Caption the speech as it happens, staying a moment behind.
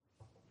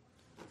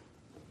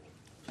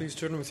Please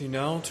turn with me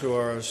now to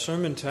our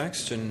sermon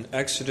text in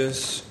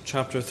Exodus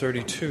chapter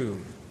 32.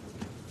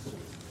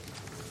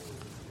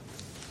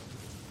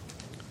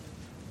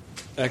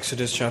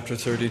 Exodus chapter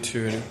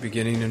 32,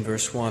 beginning in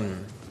verse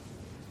 1.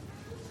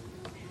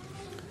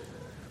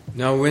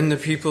 Now when the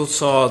people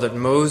saw that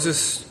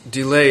Moses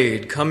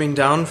delayed coming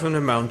down from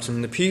the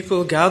mountain, the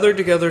people gathered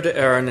together to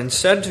Aaron and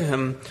said to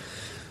him,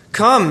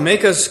 "Come,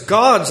 make us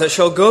gods that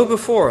shall go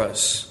before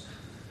us.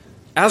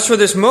 As for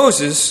this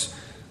Moses,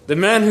 the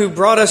man who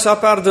brought us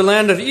up out of the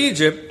land of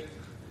Egypt,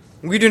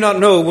 we do not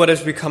know what has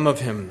become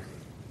of him."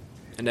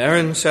 And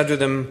Aaron said to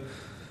them,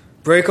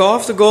 "Break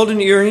off the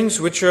golden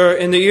earrings which are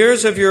in the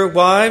ears of your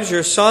wives,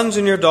 your sons,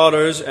 and your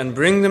daughters, and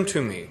bring them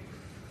to me."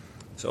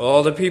 So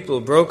all the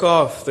people broke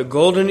off the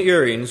golden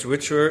earrings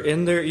which were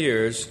in their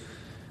ears,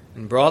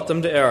 and brought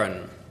them to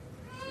Aaron.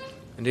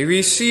 And he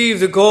received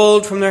the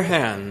gold from their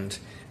hand,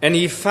 and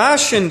he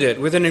fashioned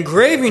it with an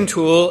engraving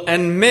tool,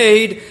 and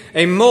made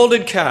a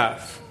molded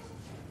calf.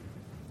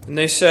 And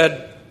they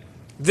said,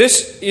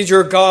 "This is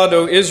your God,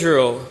 O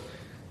Israel,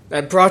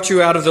 that brought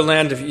you out of the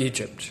land of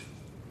Egypt."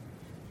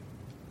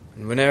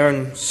 And when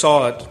Aaron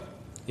saw it,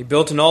 he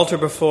built an altar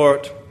before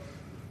it.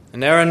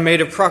 And Aaron made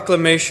a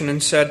proclamation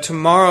and said,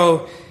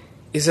 "Tomorrow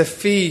is a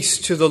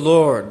feast to the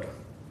Lord."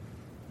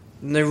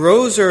 And they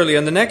rose early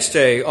on the next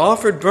day,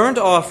 offered burnt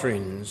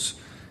offerings,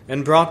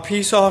 and brought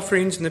peace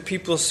offerings, and the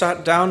people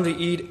sat down to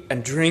eat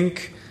and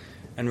drink,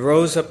 and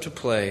rose up to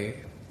play.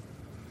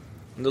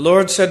 And the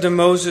Lord said to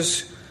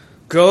Moses,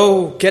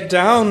 "Go, get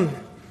down,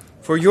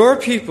 for your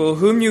people,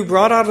 whom you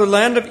brought out of the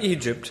land of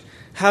Egypt,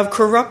 have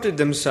corrupted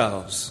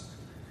themselves.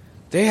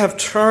 They have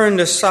turned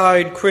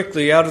aside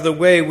quickly out of the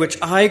way which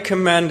I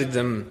commanded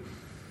them.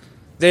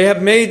 They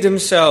have made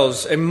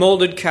themselves a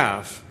molded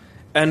calf,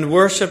 and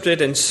worshipped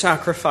it and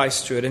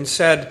sacrificed to it, and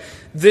said,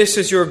 'This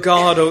is your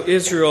God, O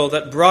Israel,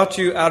 that brought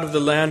you out of the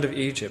land of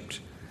Egypt.'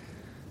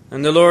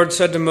 And the Lord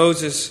said to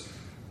Moses,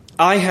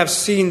 'I have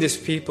seen this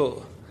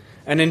people,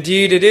 and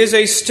indeed it is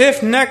a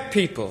stiff-necked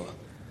people.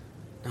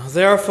 Now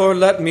therefore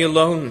let me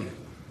alone,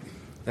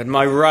 that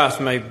my wrath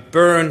may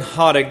burn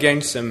hot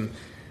against them,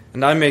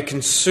 and I may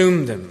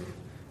consume them,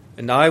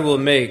 and I will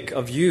make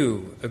of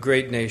you a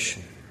great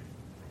nation.'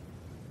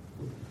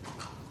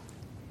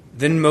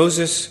 Then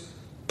Moses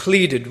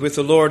pleaded with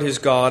the Lord his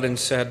God and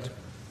said,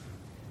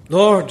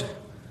 'Lord,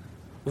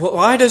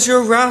 why does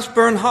your wrath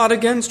burn hot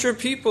against your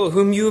people,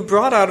 whom you have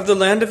brought out of the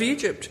land of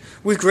Egypt,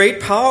 with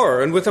great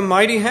power and with a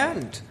mighty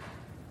hand?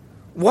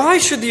 Why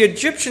should the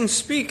Egyptians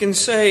speak and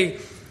say,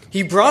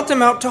 He brought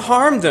them out to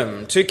harm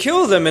them, to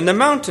kill them in the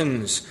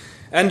mountains,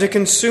 and to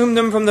consume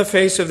them from the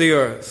face of the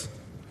earth?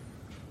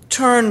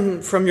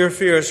 Turn from your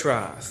fierce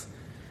wrath,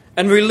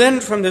 and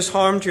relent from this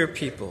harm to your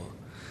people.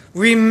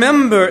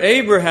 Remember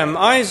Abraham,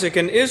 Isaac,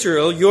 and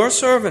Israel, your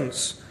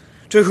servants,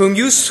 to whom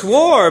you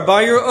swore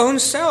by your own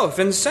self,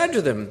 and said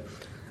to them,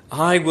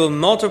 I will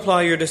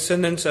multiply your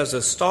descendants as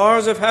the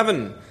stars of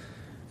heaven,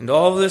 and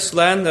all this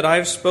land that I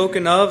have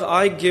spoken of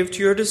I give to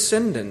your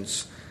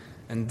descendants,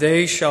 and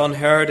they shall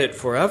inherit it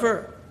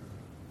forever.'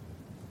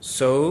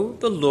 So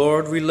the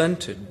Lord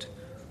relented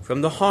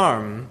from the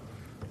harm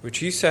which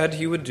he said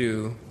he would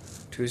do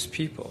to his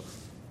people."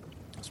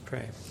 Let's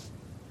pray.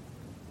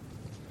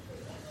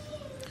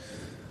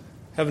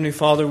 Heavenly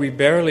Father, we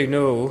barely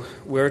know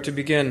where to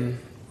begin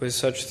with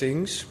such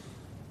things.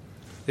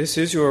 This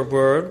is your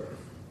word.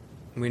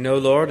 We know,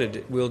 Lord,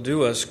 it will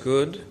do us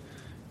good.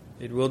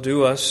 It will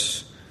do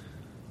us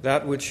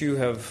that which you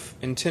have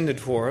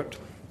intended for it.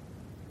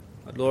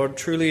 But Lord,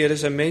 truly it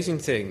is an amazing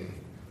thing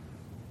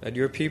that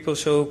your people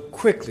so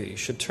quickly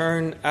should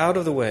turn out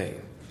of the way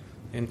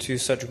into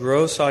such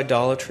gross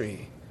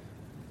idolatry.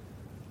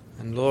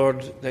 And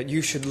Lord, that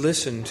you should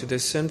listen to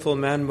this sinful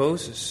man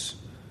Moses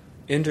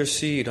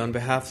intercede on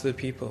behalf of the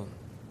people.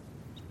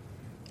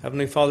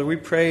 Heavenly Father, we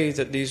pray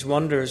that these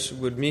wonders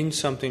would mean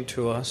something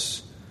to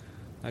us,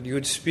 that you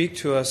would speak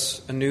to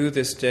us anew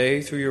this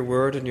day through your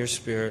word and your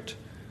spirit,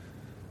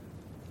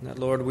 and that,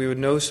 Lord, we would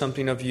know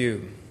something of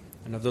you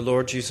and of the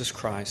Lord Jesus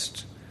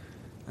Christ,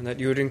 and that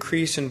you would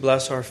increase and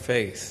bless our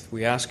faith.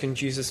 We ask in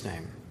Jesus'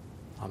 name.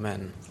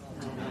 Amen.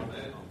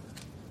 Amen.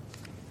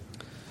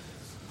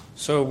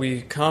 So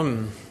we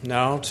come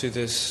now to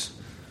this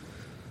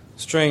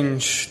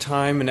strange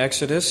time in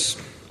Exodus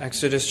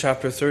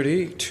chapter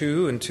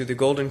 32, and to the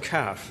golden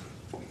calf,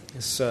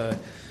 this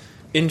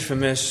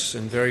infamous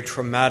and very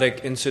traumatic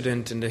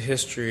incident in the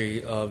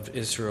history of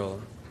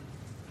Israel.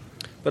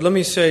 But let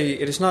me say,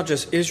 it is not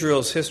just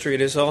Israel's history,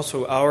 it is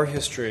also our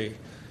history.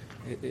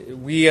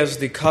 We as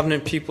the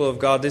covenant people of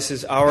God, this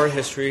is our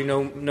history,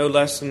 no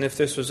less than if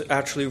this was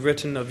actually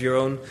written of your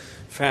own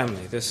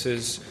family. This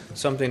is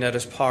something that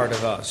is part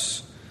of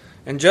us.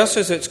 And just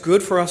as it's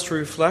good for us to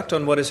reflect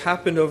on what has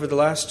happened over the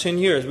last 10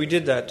 years, we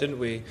did that, didn't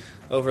we,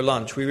 over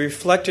lunch? We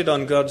reflected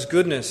on God's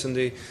goodness and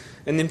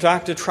in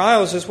fact the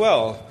trials as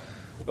well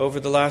over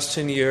the last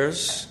 10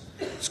 years.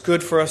 It's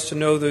good for us to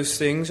know those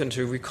things and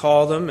to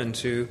recall them and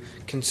to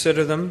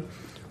consider them.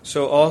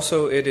 So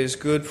also it is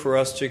good for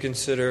us to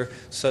consider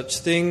such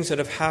things that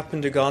have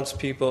happened to God's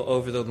people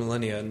over the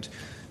millennia. And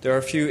there are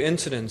a few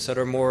incidents that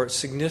are more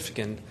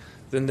significant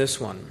than this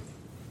one.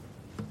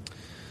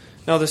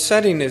 Now the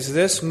setting is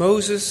this: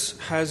 Moses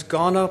has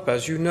gone up,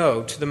 as you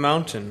know, to the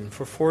mountain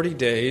for 40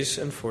 days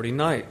and 40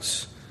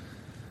 nights.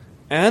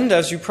 And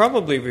as you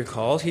probably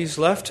recall, he's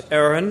left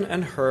Aaron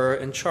and Hur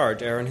in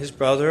charge. Aaron, his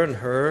brother, and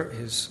Hur,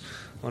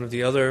 one of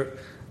the other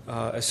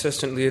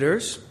assistant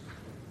leaders.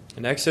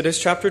 In Exodus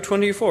chapter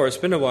 24, it's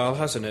been a while,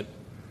 hasn't it?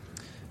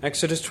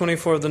 Exodus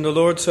 24, then the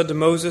Lord said to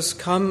Moses,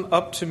 "Come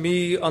up to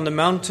me on the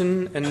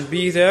mountain and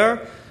be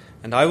there,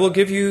 and I will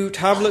give you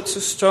tablets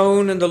of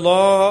stone and the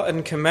law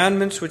and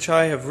commandments which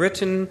I have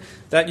written,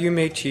 that you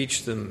may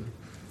teach them."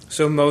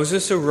 So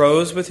Moses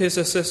arose with his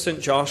assistant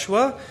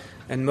Joshua,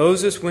 and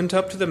Moses went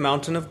up to the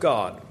mountain of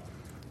God.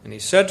 And he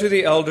said to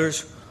the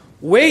elders,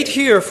 "Wait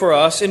here for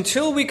us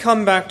until we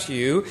come back to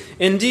you.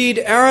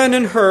 Indeed, Aaron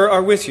and Hur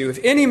are with you. If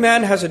any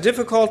man has a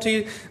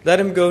difficulty, let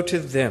him go to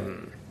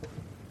them."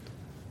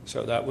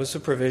 So that was the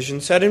provision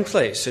set in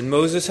place. And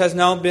Moses has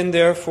now been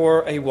there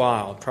for a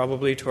while,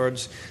 probably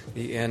towards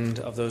the end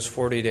of those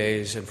 40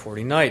 days and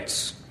 40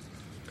 nights.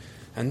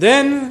 And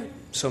then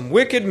some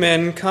wicked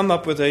men come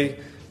up with a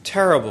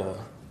terrible,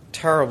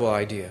 terrible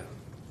idea.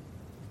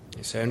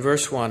 They say in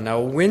verse 1, "Now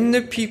when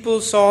the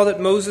people saw that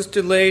Moses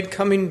delayed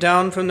coming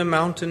down from the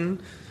mountain,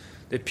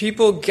 the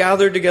people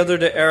gathered together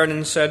to Aaron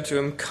and said to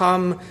him,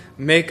 'Come,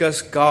 make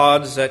us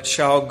gods that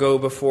shall go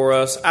before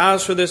us.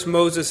 As for this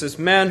Moses, this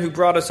man who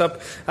brought us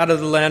up out of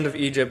the land of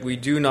Egypt, we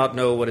do not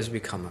know what has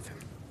become of him.'"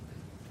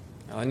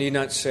 Now, I need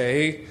not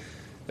say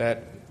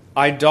that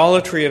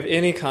idolatry of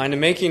any kind, the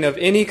making of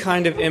any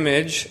kind of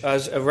image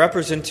as a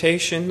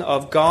representation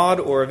of God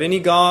or of any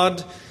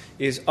god,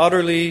 is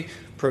utterly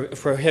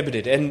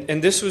prohibited.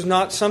 And this was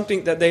not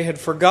something that they had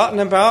forgotten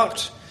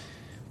about,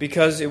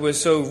 because it was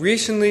so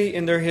recently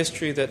in their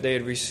history that they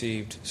had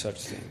received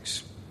such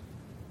things.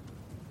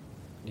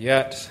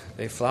 Yet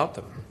they flout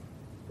them.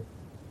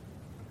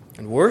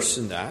 And worse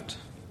than that,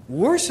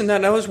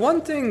 now is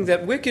one thing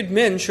that wicked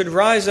men should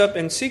rise up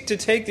and seek to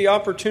take the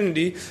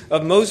opportunity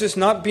of Moses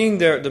not being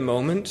there at the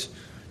moment,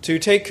 to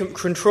take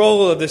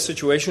control of this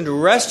situation, to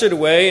wrest it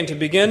away, and to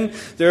begin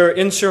their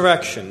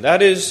insurrection.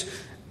 That is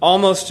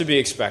almost to be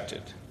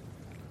expected.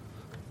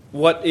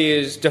 What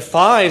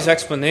defies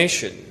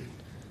explanation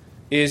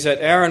is that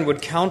Aaron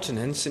would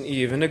countenance and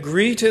even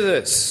agree to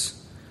this.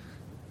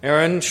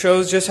 Aaron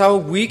shows just how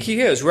weak he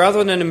is.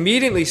 Rather than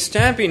immediately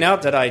stamping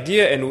out that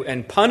idea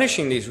and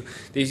punishing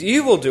these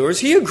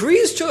evildoers, he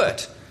agrees to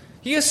it.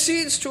 He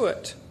accedes to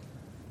it.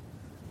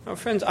 Now,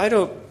 friends, I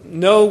don't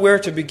know where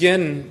to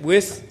begin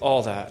with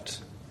all that.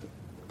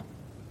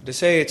 To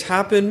say it's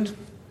happened,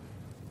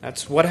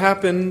 that's what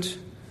happened.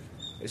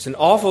 It's an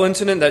awful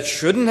incident that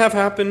shouldn't have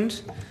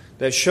happened,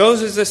 that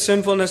shows us the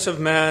sinfulness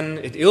of man.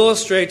 It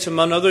illustrates,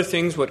 among other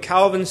things, what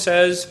Calvin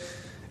says,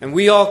 and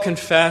we all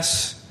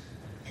confess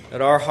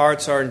that our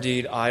hearts are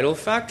indeed idol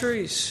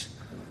factories.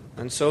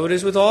 And so it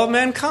is with all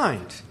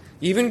mankind,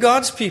 even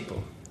God's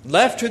people.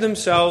 Left to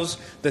themselves,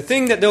 the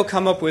thing that they'll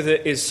come up with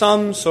is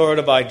some sort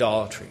of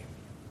idolatry.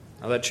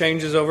 Now that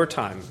changes over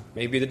time.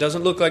 Maybe it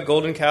doesn't look like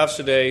golden calves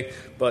today,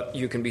 but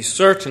you can be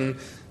certain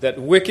that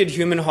wicked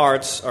human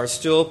hearts are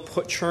still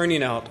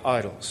churning out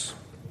idols.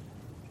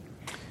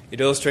 It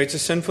illustrates the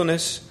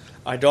sinfulness,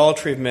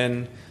 idolatry of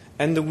men,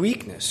 and the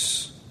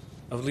weakness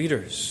of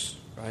leaders,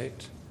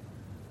 right?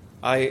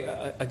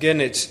 Again,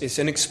 it's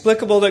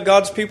inexplicable that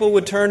God's people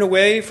would turn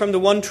away from the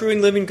one true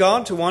and living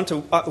God to want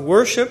to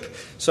worship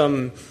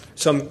some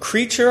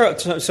creature,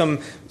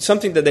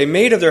 something that they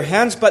made of their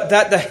hands, but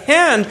that the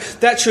hand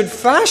that should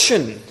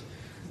fashion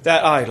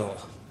that idol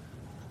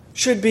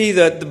should be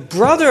the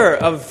brother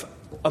of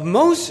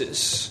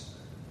Moses,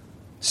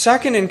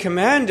 second in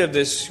command of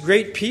this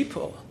great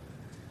people,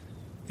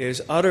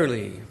 is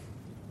utterly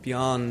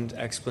beyond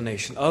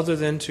explanation, other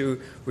than to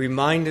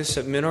remind us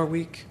that men are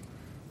weak.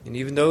 And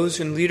even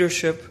those in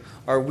leadership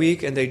are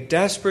weak, and they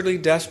desperately,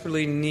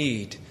 desperately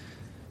need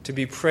to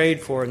be prayed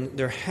for and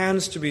their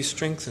hands to be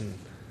strengthened,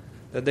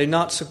 that they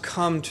not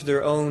succumb to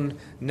their own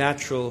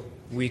natural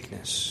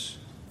weakness.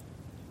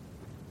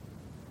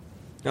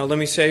 Now let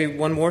me say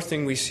one more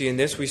thing we see in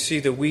this. We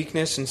see the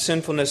weakness and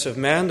sinfulness of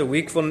man, the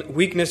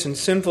weakness and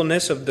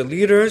sinfulness of the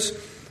leaders.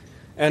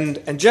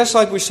 And just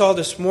like we saw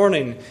this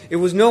morning, it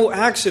was no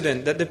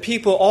accident that the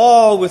people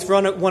all with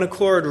one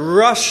accord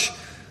rush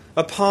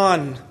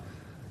upon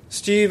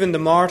Stephen the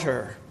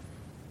martyr,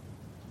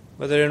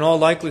 but that in all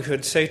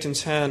likelihood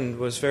Satan's hand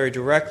was very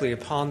directly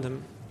upon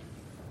them.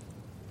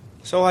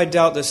 So I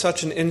doubt that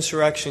such an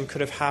insurrection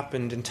could have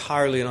happened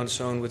entirely on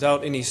its own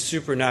without any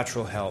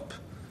supernatural help.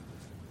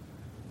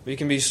 We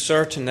can be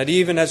certain that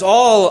even as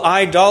all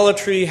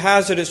idolatry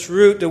has at its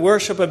root the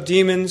worship of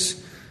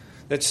demons,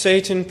 that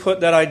Satan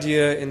put that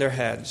idea in their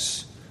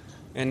heads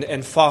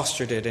and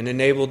fostered it and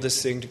enabled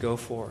this thing to go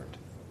forward.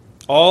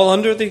 All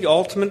under the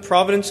ultimate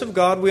providence of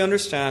God, we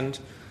understand.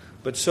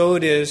 But so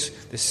it is,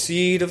 the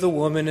seed of the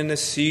woman and the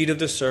seed of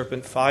the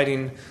serpent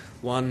fighting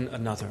one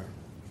another.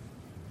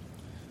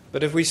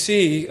 But if we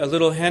see a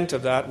little hint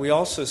of that, we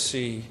also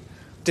see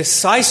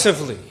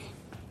decisively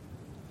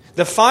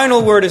The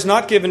final word is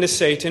not given to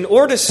Satan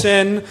or to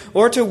sin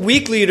or to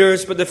weak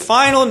leaders, but the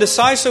final and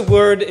decisive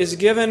word is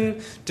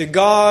given to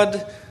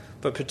God,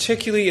 but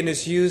particularly in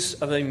his use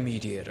of a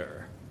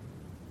mediator.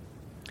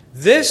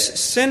 This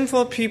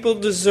sinful people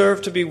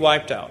deserve to be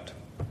wiped out.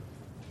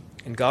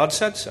 And God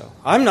said so.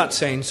 I'm not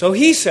saying so.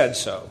 He said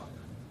so.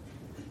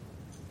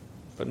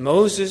 But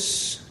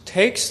Moses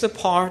takes the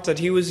part that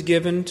he was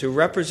given to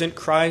represent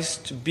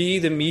Christ, to be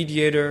the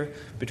mediator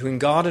between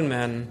God and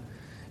men,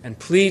 and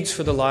pleads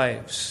for the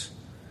lives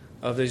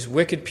of these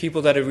wicked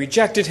people that had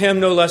rejected him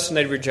no less than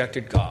they'd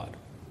rejected God.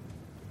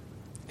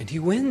 And he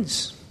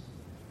wins.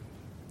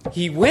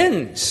 He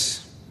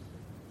wins.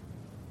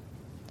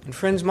 And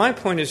friends, my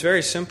point is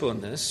very simple in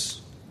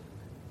this.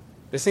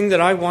 The thing that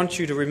I want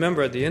you to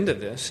remember at the end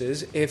of this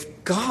is,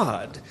 if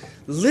God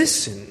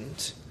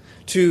listened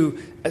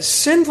to a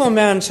sinful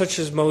man such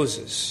as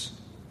Moses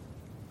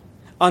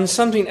on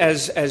something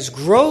as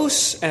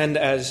gross and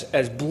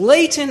as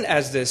blatant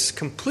as this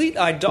complete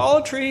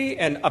idolatry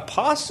and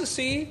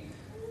apostasy,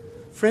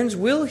 friends,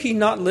 will he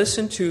not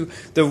listen to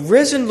the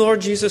risen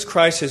Lord Jesus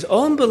Christ, his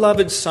own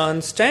beloved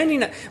Son,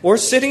 standing or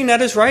sitting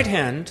at his right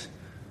hand,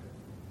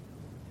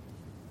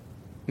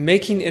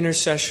 making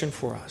intercession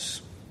for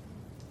us?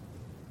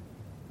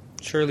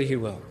 Surely he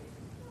will.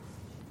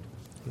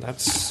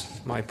 That's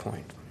my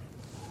point.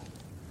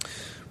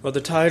 Well,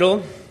 the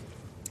title,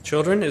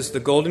 children, is The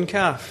Golden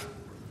Calf.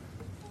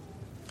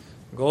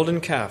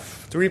 Golden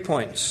Calf. 3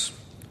 points.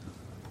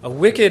 A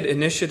wicked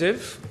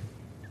initiative,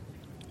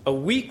 a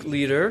weak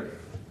leader,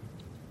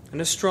 and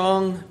a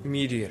strong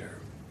mediator.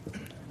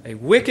 A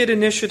wicked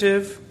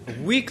initiative, a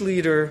weak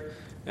leader,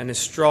 and a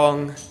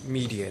strong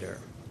mediator.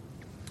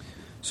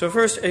 So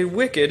first, a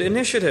wicked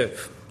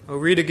initiative. I'll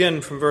read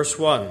again from verse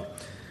 1.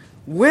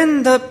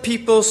 When the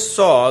people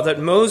saw that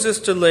Moses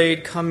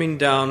delayed coming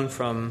down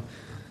from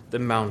the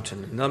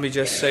mountain. And let me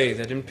just say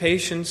that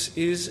impatience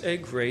is a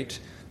great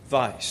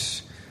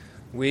vice.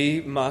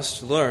 We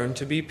must learn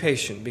to be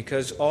patient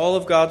because all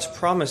of God's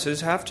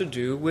promises have to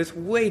do with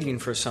waiting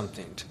for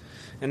something.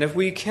 And if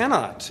we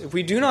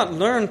do not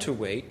learn to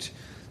wait,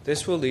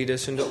 this will lead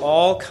us into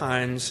all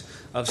kinds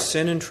of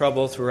sin and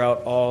trouble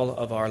throughout all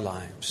of our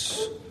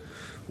lives.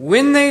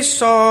 When they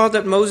saw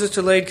that Moses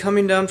delayed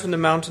coming down from the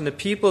mountain, the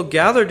people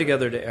gathered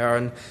together to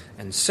Aaron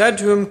and said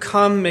to him,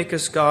 "Come, make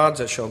us gods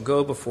that shall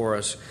go before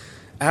us.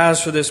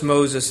 As for this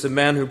Moses, the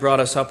man who brought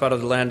us up out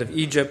of the land of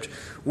Egypt,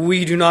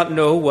 we do not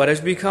know what has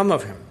become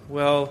of him."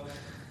 Well,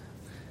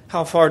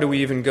 how far do we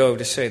even go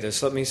to say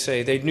this? Let me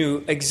say, they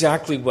knew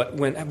exactly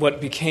what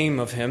became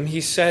of him.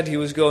 He said he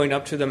was going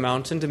up to the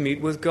mountain to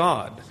meet with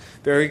God.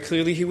 Very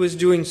clearly he was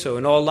doing so.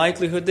 In all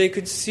likelihood they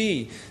could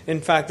see,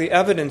 in fact, the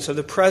evidence of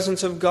the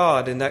presence of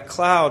God in that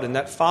cloud and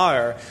that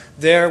fire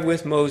there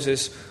with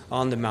Moses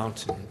on the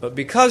mountain. But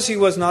because he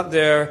was not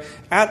there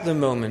at the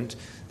moment,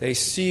 they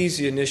seized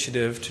the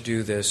initiative to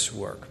do this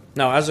work.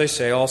 Now, as I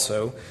say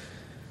also,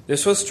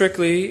 this was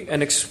strictly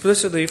and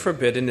explicitly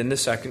forbidden in the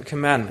second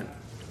commandment.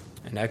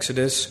 In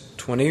Exodus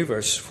 20,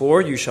 verse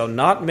 4, "You shall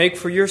not make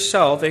for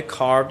yourself a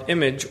carved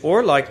image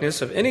or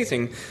likeness of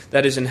anything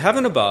that is in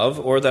heaven above,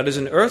 or that is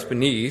in earth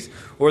beneath,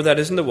 or that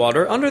is in the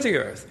water under the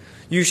earth.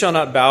 You shall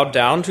not bow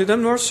down to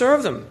them nor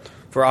serve them.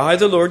 For I,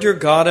 the Lord your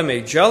God, am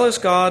a jealous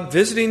God,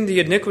 visiting the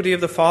iniquity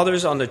of the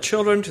fathers on the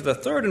children to the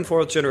third and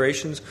fourth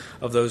generations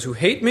of those who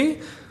hate me,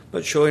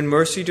 but showing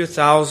mercy to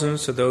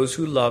thousands to those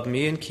who love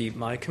me and keep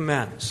my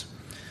commands."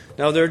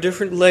 Now, there are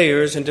different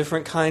layers and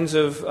different kinds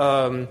of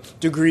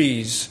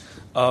degrees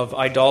of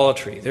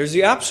idolatry. There's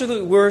the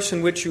absolute worst,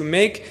 in which you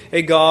make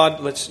a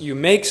god, you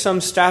make some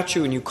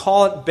statue and you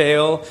call it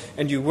Baal,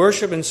 and you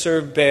worship and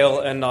serve Baal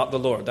and not the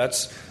Lord.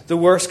 That's the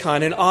worst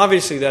kind, and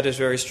obviously that is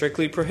very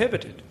strictly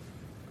prohibited.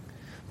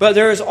 But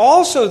there is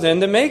also then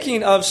the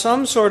making of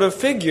some sort of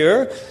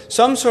figure,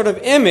 some sort of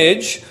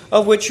image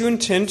of which you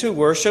intend to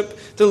worship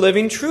the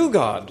living true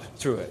God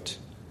through it.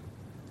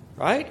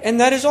 Right? And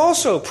that is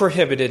also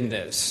prohibited in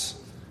this.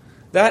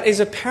 That is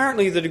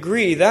apparently the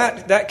degree,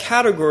 that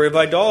category of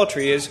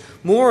idolatry is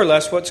more or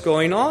less what's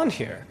going on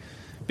here.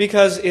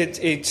 Because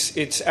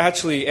it's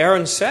actually,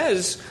 Aaron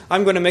says,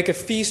 I'm going to make a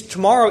feast,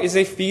 tomorrow is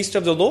a feast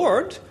of the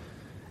Lord.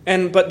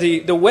 But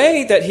the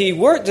way that he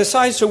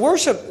decides to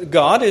worship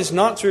God is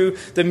not through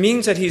the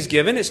means that he's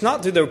given. It's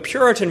not through the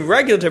Puritan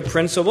regulative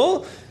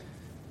principle,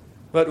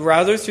 but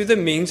rather through the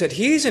means that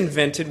he's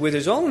invented with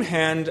his own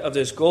hand of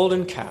this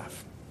golden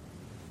calf.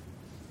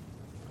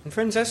 And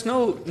friends, that's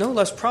no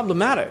less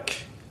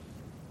problematic.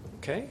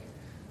 Okay?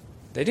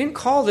 They didn't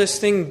call this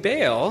thing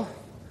Baal.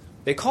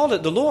 They called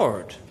it the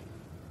Lord.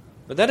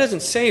 But that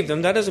doesn't save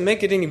them. That doesn't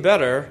make it any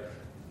better.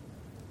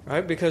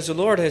 Right? Because the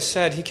Lord has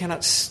said he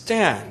cannot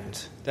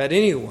stand that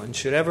anyone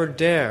should ever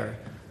dare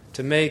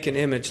to make an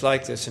image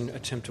like this and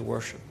attempt to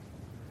worship.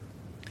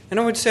 And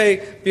I would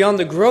say, beyond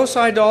the gross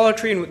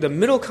idolatry and the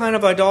middle kind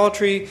of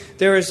idolatry,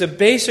 there is a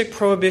basic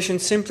prohibition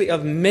simply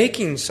of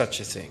making such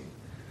a thing.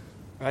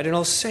 Right? And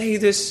I'll say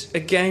this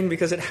again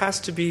because it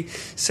has to be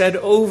said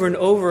over and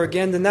over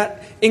again, and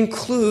that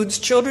includes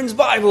children's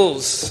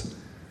Bibles.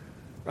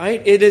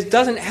 Right? It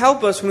doesn't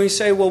help us when we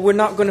say, well, we're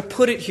not going to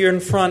put it here in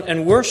front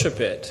and worship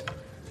it.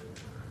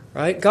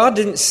 Right? God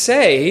didn't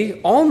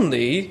say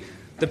only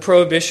the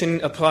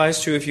prohibition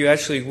applies to if you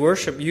actually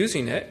worship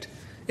using it.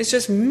 It's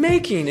just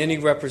making any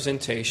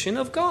representation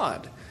of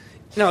God.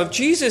 Now, if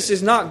Jesus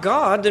is not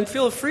God, then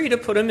feel free to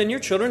put him in your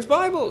children's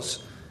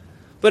Bibles.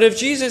 But if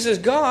Jesus is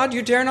God,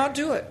 you dare not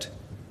do it.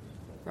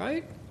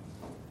 Right?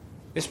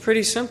 It's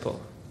pretty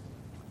simple.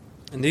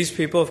 And these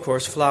people, of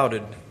course,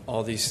 flouted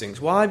all these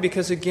things. Why?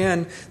 Because,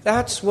 again,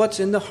 that's what's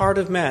in the heart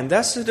of man.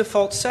 That's the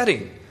default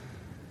setting.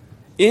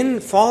 In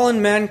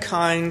fallen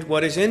mankind,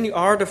 what is in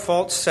our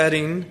default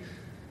setting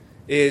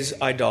is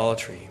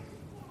idolatry.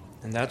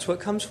 And that's what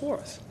comes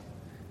forth.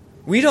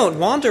 We don't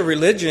want a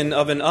religion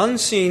of an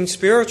unseen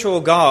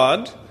spiritual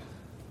God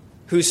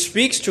who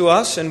speaks to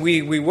us and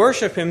we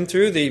worship him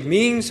through the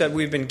means that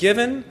we've been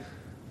given,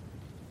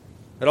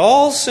 that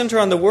all center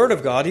on the Word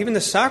of God. Even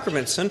the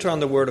sacraments center on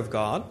the Word of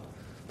God.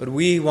 But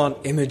we want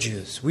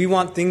images. We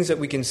want things that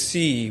we can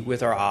see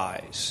with our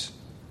eyes.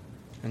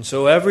 And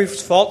so every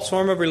false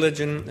form of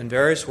religion in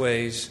various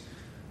ways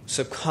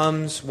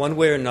succumbs one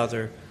way or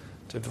another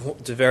to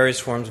various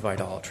forms of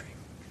idolatry.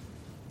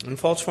 And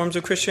false forms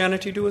of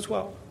Christianity do as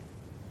well.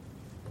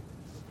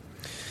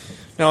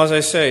 Now, as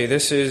I say,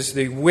 this is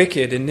the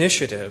wicked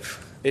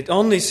initiative. It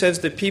only says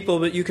the people,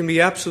 but you can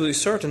be absolutely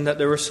certain that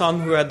there were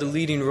some who had the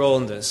leading role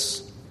in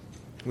this.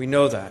 We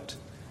know that.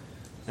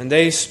 And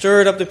they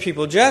stirred up the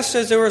people. Just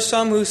as there were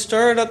some who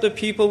stirred up the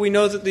people, we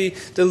know that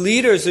the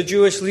leaders, the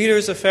Jewish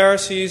leaders, the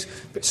Pharisees,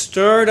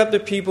 stirred up the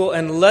people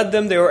and led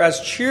them. They were as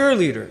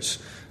cheerleaders,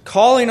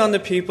 calling on the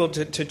people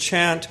to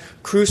chant,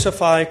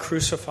 "Crucify,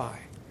 crucify."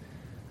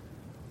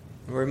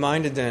 We're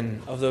reminded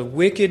then of the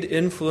wicked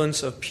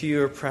influence of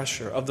peer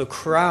pressure, of the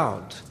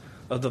crowd,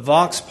 of the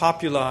vox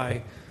populi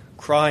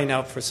crying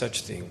out for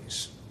such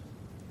things.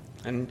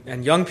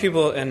 And young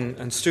people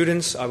and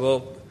students, I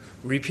will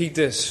repeat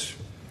this.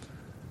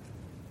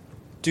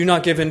 Do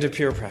not give in to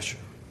peer pressure.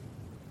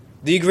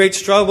 The great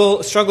struggle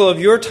of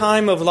your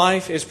time of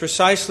life is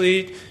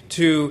precisely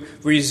to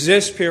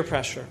resist peer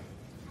pressure.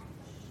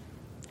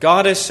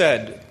 God has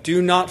said,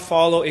 do not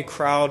follow a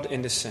crowd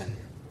into sin.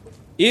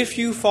 If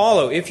you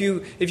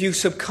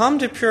succumb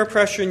to peer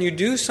pressure and you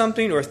do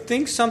something or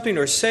think something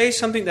or say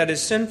something that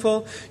is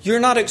sinful,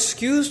 you're not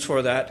excused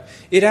for that.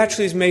 It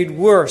actually is made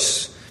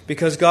worse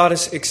because God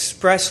has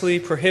expressly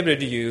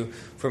prohibited you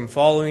from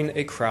following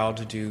a crowd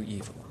to do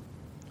evil.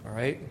 All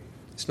right?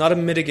 It's not a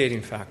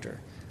mitigating factor.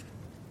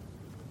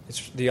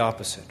 It's the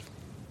opposite.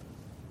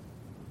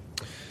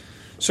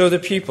 So the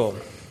people,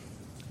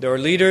 there are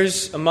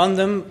leaders among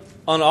them,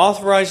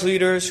 unauthorized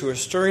leaders who are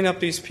stirring up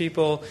these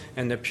people,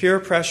 and the peer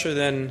pressure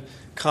then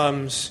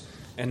comes,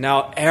 and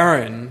now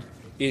Aaron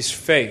is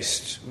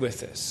faced with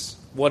this.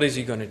 What is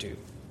he going to do?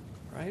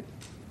 Right?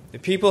 The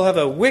people have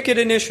a wicked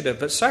initiative,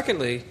 but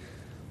secondly,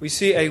 we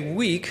see a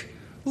weak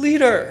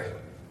leader.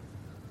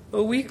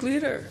 A weak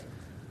leader.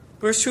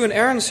 Verse 2, and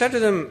Aaron said to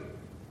them,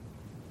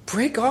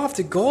 break off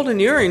the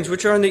golden earrings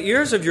which are in the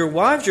ears of your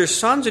wives, your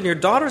sons, and your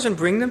daughters, and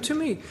bring them to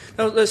me.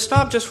 Now, let's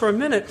stop just for a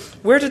minute.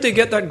 Where did they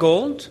get that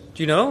gold?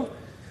 Do you know?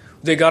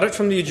 They got it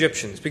from the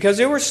Egyptians. Because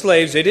they were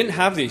slaves, they didn't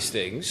have these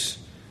things.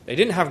 They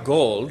didn't have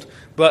gold.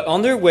 But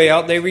on their way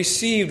out, they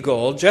received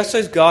gold, just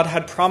as God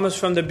had promised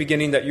from the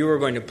beginning that you were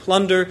going to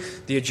plunder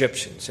the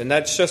Egyptians. And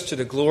that's just to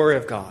the glory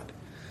of God.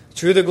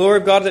 Through the glory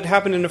of God that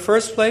happened in the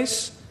first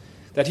place,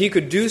 that he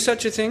could do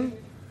such a thing.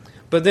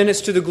 But then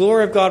it's to the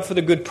glory of God for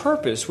the good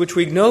purpose, which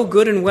we know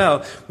good and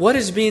well. What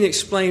is being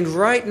explained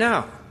right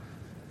now?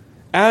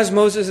 As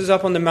Moses is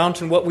up on the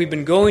mountain, what we've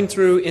been going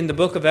through in the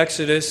book of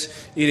Exodus,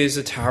 it is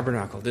the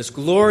tabernacle, this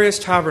glorious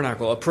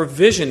tabernacle, a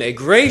provision, a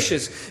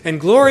gracious and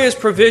glorious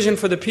provision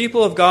for the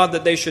people of God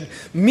that they should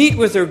meet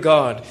with their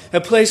God, a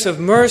place of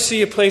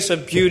mercy, a place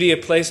of beauty, a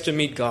place to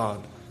meet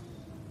God.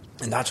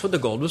 And that's what the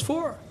gold was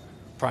for,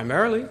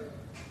 primarily.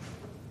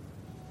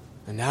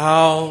 And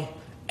now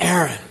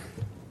Aaron,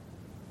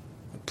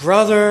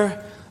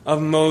 brother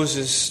of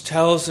Moses,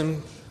 tells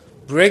him,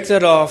 break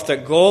that off,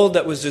 that gold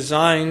that was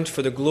designed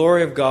for the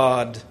glory of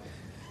God,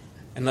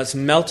 and let's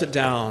melt it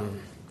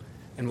down,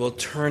 and we'll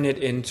turn it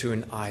into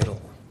an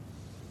idol,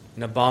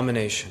 an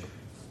abomination.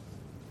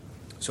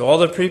 So all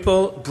the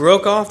people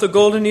broke off the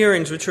golden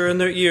earrings which are in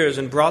their ears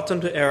and brought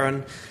them to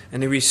Aaron,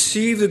 and he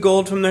received the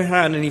gold from their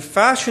hand, and he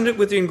fashioned it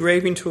with the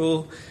engraving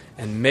tool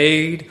and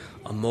made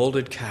a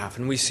molded calf.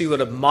 And we see what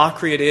a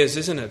mockery it is,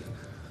 isn't it?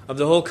 Of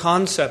the whole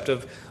concept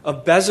of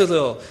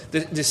Bezalel,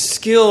 the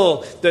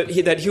skill that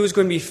he was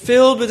going to be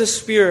filled with the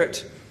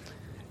Spirit.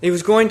 He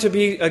was going to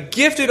be a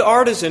gifted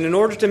artisan in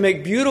order to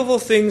make beautiful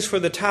things for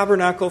the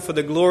tabernacle, for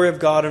the glory of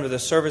God, and for the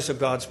service of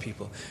God's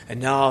people. And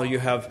now you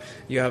have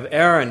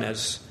Aaron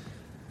as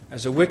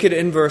a wicked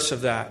inverse of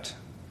that,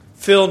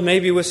 filled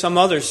maybe with some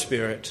other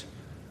spirit,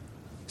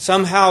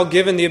 somehow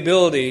given the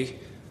ability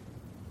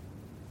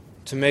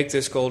to make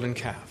this golden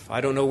calf. I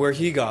don't know where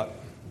he got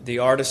the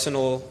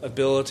artisanal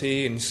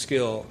ability and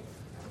skill,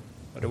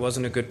 but it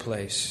wasn't a good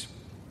place.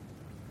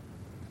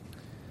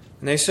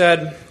 And they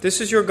said, this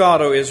is your God,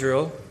 O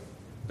Israel,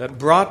 that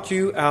brought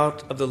you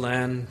out of the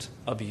land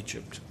of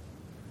Egypt.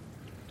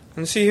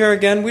 And see here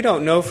again, we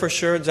don't know for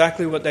sure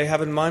exactly what they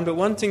have in mind, but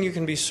one thing you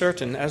can be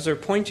certain, as they're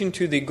pointing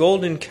to the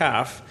golden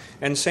calf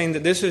and saying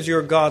that this is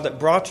your God that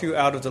brought you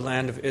out of the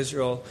land of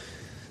Israel,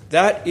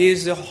 that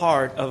is the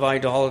heart of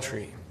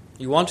idolatry.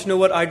 You want to know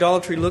what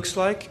idolatry looks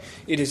like?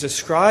 It is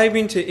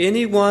ascribing to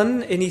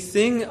anyone,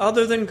 anything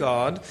other than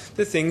God,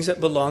 the things that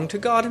belong to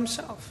God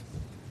himself.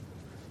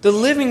 The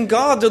living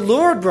God, the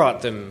Lord,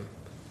 brought them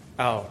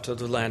out of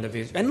the land of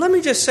Egypt. And let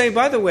me just say,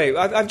 by the way,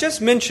 I've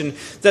just mentioned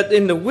that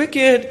in the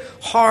wicked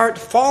heart,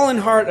 fallen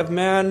heart of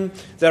man,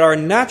 that our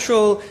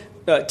natural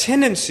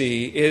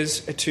tendency is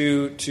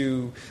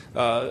to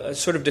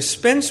sort of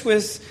dispense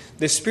with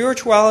the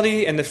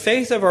spirituality and the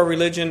faith of our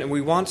religion, and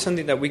we want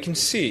something that we can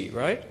see,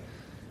 right?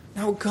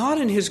 Now, God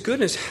in his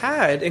goodness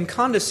had, in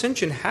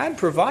condescension, had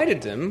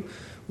provided them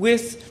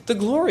with the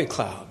glory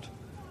cloud.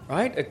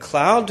 Right? A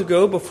cloud to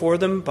go before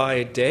them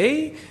by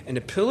day and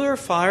a pillar of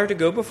fire to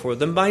go before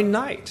them by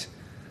night.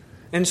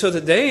 And so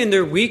that they, in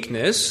their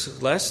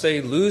weakness, lest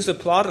they lose the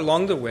plot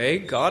along the way,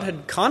 God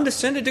had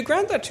condescended to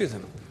grant that to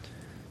them.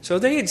 So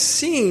they had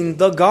seen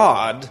the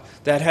God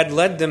that had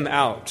led them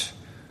out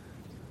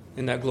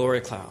in that glory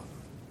cloud.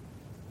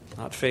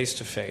 Not face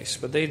to face,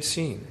 but they had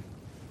seen.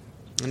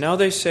 And now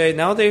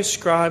they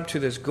ascribe to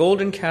this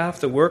golden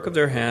calf, the work of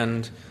their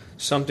hand,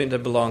 something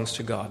that belongs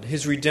to God,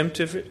 his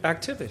redemptive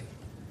activity.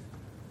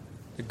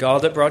 The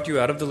God that brought you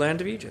out of the land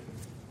of Egypt.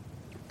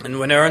 And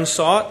when Aaron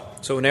saw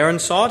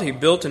it, he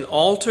built an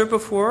altar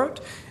before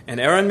it, and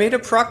Aaron made a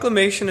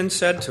proclamation and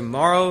said,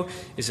 "Tomorrow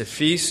is a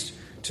feast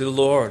to the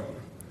Lord."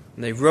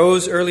 And they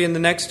rose early in the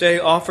next day,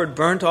 offered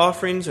burnt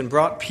offerings, and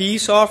brought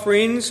peace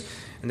offerings,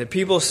 and the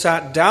people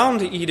sat down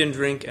to eat and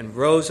drink, and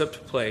rose up to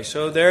play.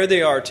 So there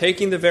they are,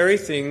 taking the very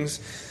things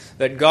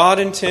that God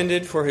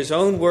intended for his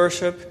own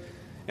worship,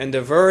 and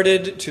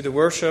diverted to the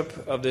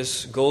worship of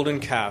this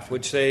golden calf,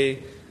 which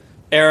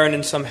Aaron,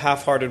 in some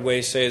half-hearted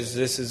way, says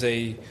this is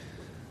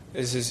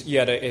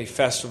yet a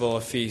festival, a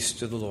feast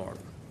to the Lord.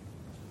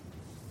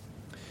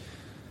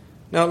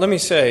 Now, let me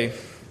say,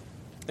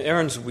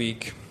 Aaron's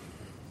weak,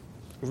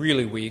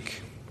 really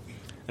weak.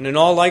 And in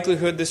all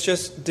likelihood, this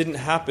just didn't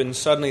happen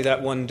suddenly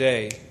that one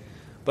day.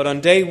 But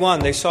on day 1,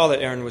 they saw that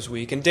Aaron was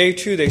weak. And day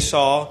 2, they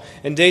saw.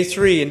 And day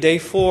 3, and day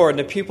 4, and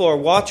the people are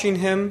watching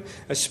him,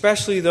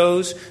 especially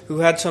those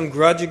who had some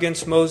grudge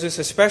against Moses,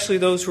 especially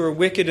those who were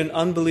wicked and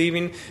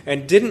unbelieving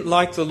and didn't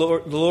like the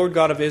Lord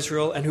God of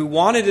Israel, and who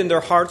wanted in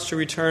their hearts to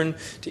return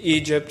to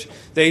Egypt.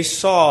 They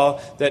saw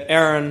that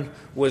Aaron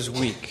was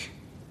weak.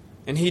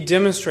 And he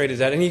demonstrated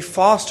that. And he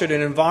fostered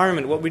an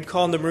environment, what we'd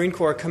call in the Marine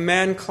Corps, a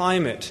command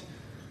climate,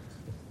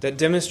 that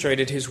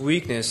demonstrated his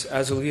weakness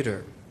as a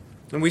leader.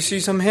 And we see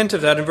some hint of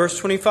that in verse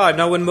 25.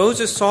 Now when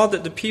Moses saw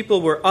that the people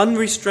were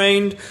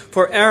unrestrained,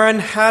 for Aaron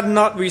had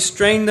not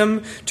restrained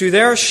them, to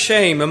their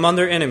shame among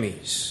their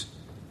enemies.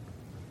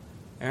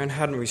 Aaron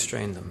hadn't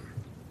restrained them.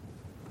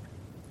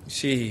 You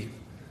see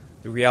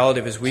the reality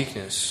of his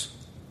weakness.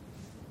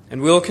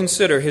 And we'll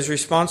consider his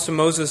response to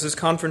Moses'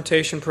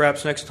 confrontation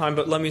perhaps next time,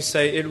 but let me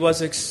say it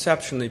was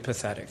exceptionally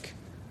pathetic.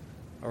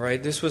 All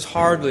right, this was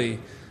hardly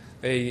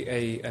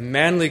a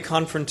manly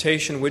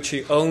confrontation which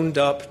he owned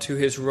up to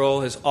his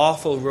role, his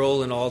awful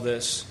role in all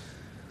this.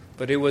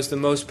 But it was the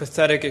most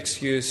pathetic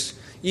excuse,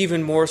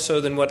 even more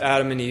so than what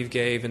Adam and Eve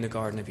gave in the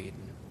Garden of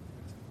Eden.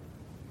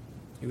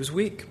 He was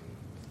weak.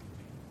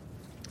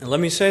 And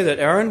let me say that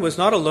Aaron was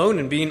not alone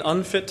in being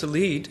unfit to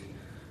lead,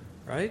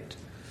 right?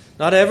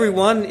 Not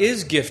everyone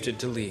is gifted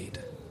to lead.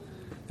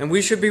 And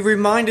we should be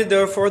reminded,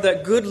 therefore,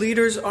 that good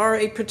leaders are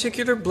a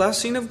particular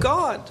blessing of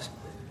God.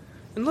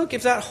 And look,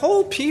 if that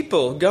whole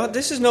people, God,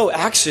 this is no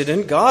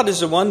accident. God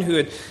is the one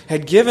who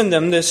had given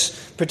them this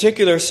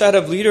particular set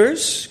of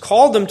leaders,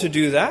 called them to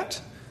do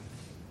that.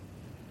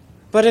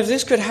 But if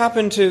this could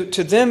happen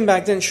to them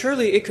back then,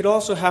 surely it could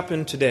also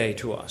happen today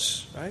to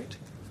us, right?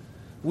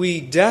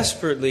 We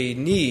desperately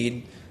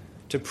need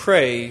to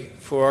pray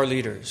for our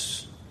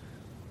leaders.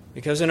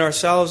 Because in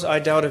ourselves, I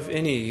doubt if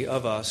any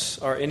of us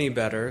are any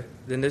better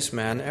than this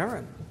man,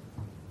 Aaron.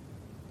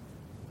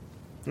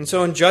 And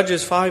so in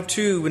Judges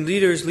 5:2, when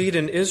leaders lead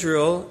in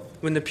Israel,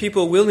 when the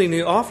people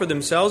willingly offer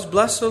themselves,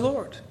 bless the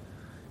Lord.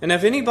 And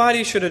if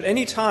anybody should at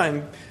any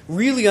time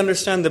really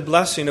understand the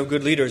blessing of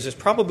good leaders, it's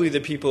probably the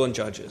people in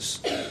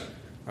Judges.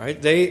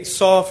 Right? They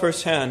saw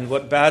firsthand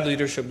what bad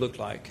leadership looked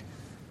like.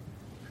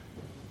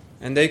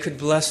 And they could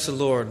bless the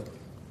Lord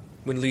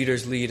when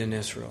leaders lead in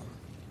Israel.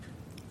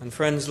 And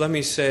friends, let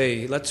me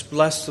say, let's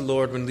bless the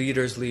Lord when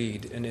leaders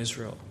lead in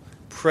Israel.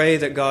 Pray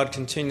that God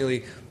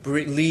continually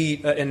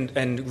lead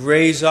and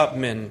raise up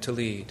men to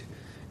lead.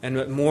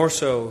 And more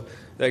so,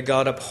 that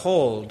God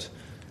uphold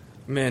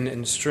men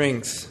in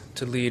strength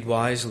to lead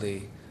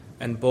wisely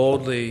and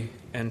boldly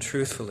and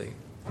truthfully.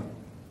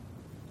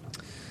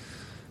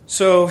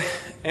 So,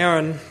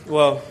 Aaron,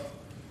 well,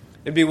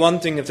 it'd be one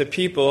thing if the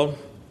people,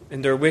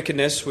 in their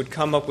wickedness, would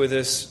come up with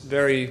this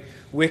very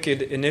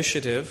wicked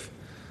initiative.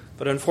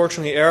 But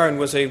unfortunately, Aaron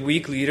was a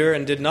weak leader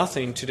and did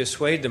nothing to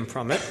dissuade them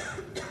from it.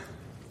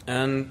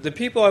 And the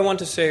people, I want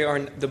to say, are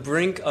on the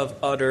brink of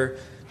utter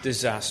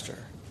disaster.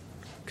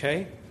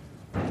 Okay?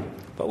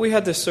 But we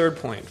had this third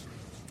point,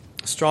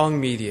 a strong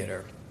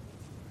mediator.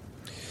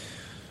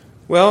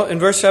 Well, in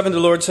verse 7, the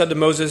Lord said to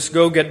Moses,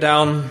 "Go get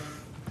down,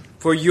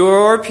 for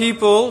your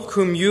people,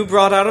 whom you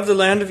brought out of the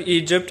land of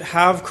Egypt,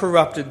 have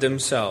corrupted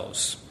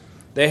themselves.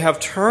 They have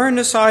turned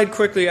aside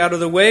quickly out of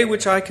the way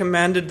which I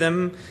commanded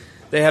them.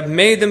 They have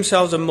made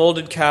themselves a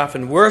molded calf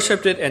and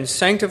worshipped it and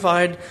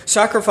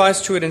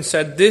sacrificed to it and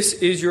said, 'This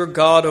is your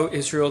God, O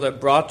Israel, that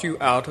brought you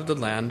out of the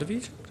land of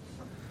Egypt.'"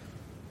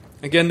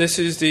 Again, this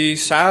is the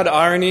sad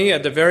irony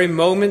at the very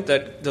moment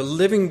that the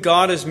living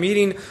God is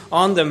meeting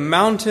on the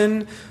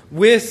mountain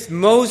with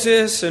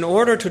Moses in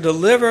order to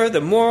deliver the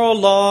moral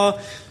law.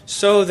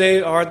 So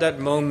they are at that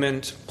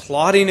moment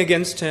plotting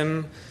against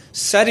him,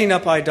 setting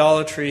up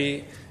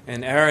idolatry,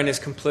 and Aaron is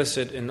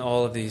complicit in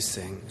all of these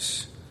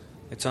things.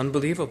 It's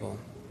unbelievable.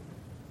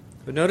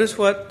 But notice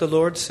what the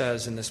Lord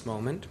says in this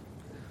moment.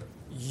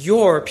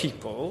 Your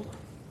people,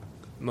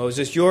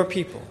 Moses, your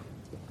people.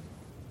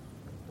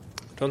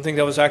 I don't think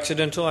that was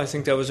accidental. I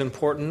think that was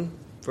important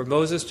for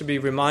Moses to be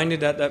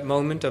reminded at that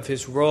moment of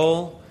his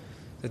role,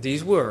 that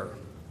these were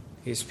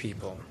his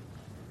people.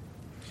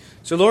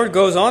 So the Lord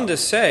goes on to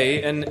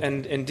say, and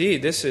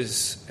indeed this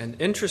is an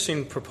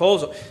interesting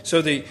proposal.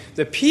 So the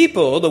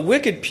people, the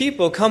wicked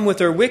people, come with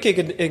their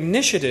wicked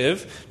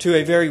initiative to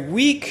a very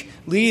weak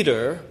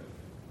leader,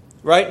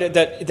 right?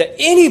 That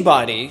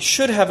anybody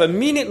should have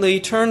immediately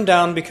turned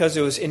down because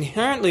it was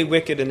inherently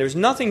wicked and there's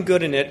nothing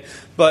good in it,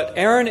 but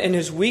Aaron in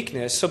his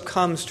weakness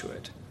succumbs to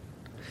it.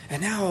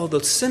 And now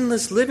the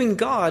sinless living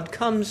God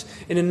comes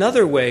in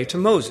another way to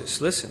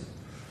Moses. Listen.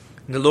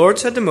 The Lord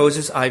said to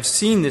Moses, "I've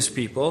seen this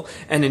people,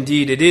 and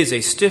indeed it is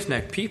a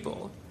stiff-necked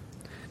people.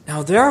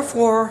 Now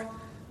therefore,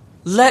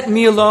 let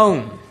me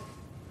alone."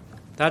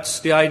 That's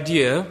the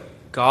idea.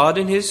 God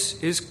in his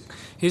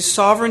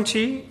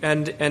sovereignty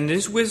and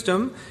his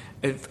wisdom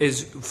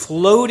is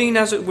floating,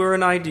 as it were,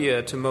 an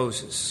idea to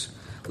Moses.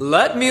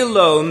 "Let me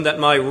alone, that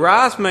my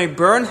wrath may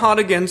burn hot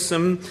against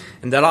them,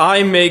 and that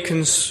I may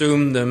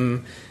consume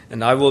them,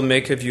 and I will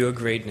make of you a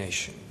great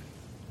nation."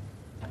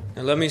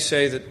 Now let me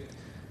say that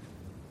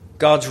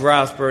God's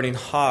wrath burning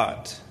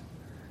hot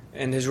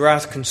and his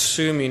wrath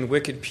consuming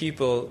wicked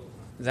people,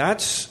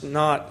 that's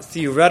not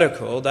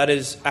theoretical, that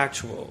is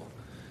actual.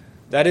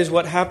 That is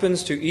what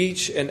happens to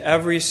each and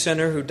every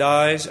sinner who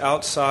dies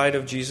outside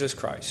of Jesus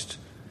Christ.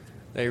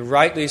 They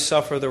rightly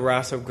suffer the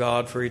wrath of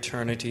God for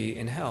eternity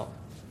in hell.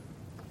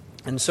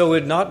 And so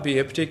it would not be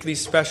a particularly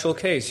special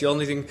case. The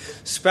only thing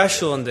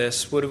special in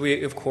this would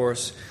be, of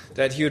course,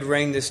 that he would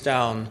rain this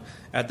down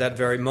at that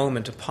very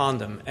moment upon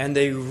them. And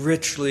they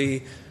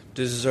richly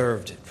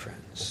deserved it,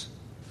 friends.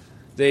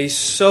 They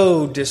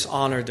so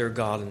dishonored their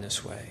God in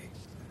this way.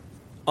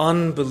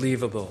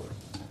 Unbelievable.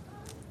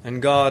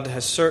 And God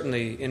has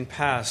certainly in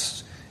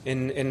past,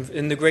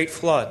 in the great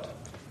flood,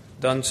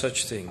 done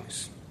such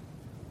things.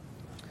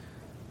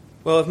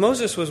 Well, if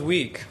Moses was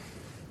weak,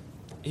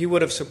 he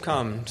would have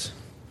succumbed.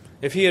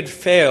 If he had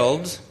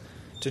failed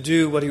to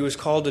do what he was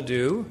called to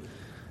do,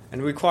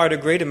 and required a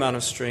great amount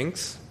of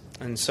strength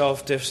and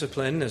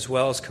self-discipline as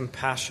well as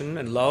compassion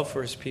and love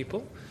for his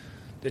people,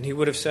 then he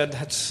would have said,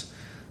 that's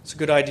a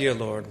good idea,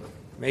 Lord.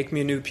 Make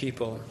me a new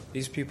people.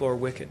 These people are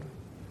wicked.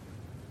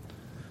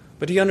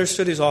 But he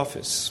understood his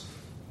office.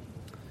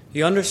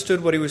 He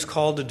understood what he was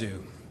called to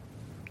do,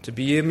 to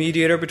be a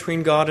mediator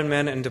between God and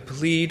men and to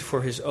plead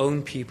for his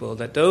own people,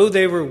 that though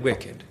they were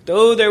wicked,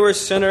 though they were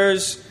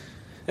sinners,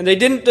 and they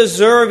didn't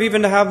deserve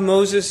even to have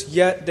Moses,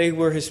 yet they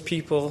were his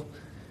people.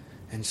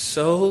 And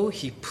so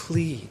he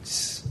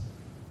pleads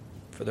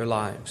for their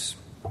lives.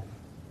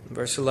 In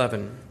verse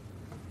 11,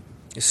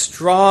 a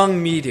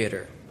strong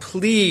mediator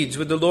pleads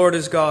with the Lord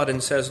his God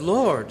and says,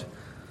 "Lord,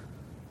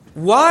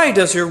 why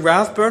does your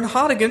wrath burn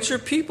hot against your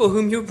people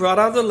whom you brought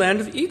out of the land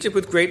of Egypt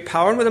with great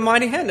power and with a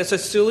mighty hand?" That's a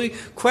silly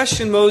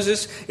question,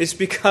 Moses. It's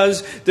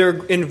because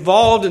they're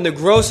involved in the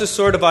grossest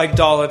sort of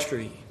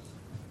idolatry.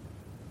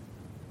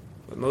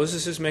 But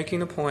Moses is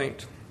making a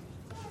point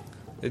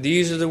that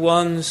these are the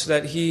ones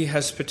that he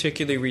has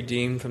particularly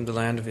redeemed from the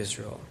land of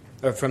Israel,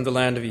 or from the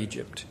land of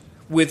Egypt,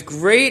 with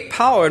great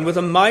power and with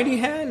a mighty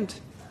hand.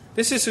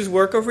 This is his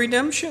work of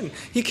redemption.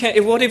 He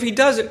can't. What if he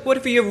does it? What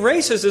if he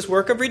erases this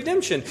work of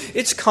redemption?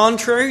 It's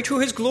contrary to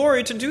his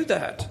glory to do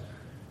that.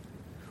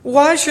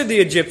 Why should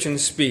the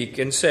Egyptians speak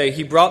and say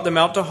he brought them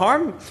out to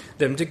harm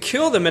them, to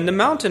kill them in the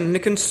mountain, and to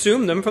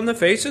consume them from the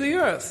face of the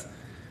earth?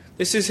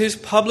 This is his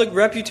public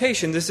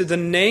reputation. This is the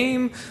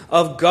name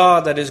of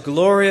God that is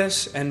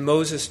glorious, and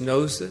Moses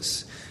knows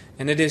this.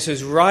 And it is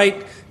his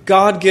right,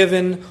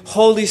 God-given,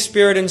 Holy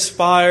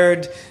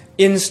Spirit-inspired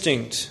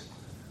instinct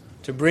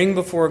to bring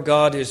before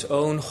God his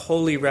own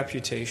holy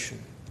reputation.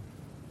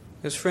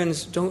 Because,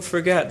 friends, don't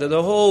forget that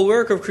the whole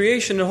work of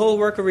creation, the whole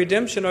work of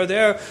redemption are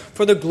there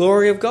for the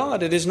glory of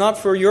God. It is not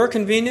for your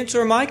convenience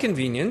or my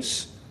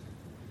convenience.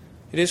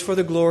 It is for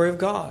the glory of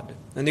God.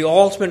 And the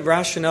ultimate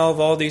rationale of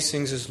all these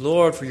things is,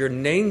 Lord, for your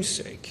name's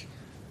sake,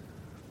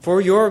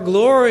 for your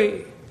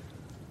glory,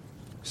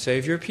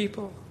 save your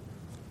people.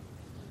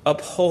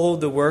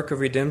 uphold the work of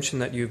redemption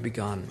that you've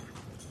begun.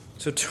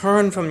 So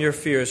turn from your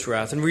fierce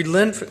wrath and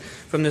relent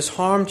from this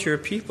harm to your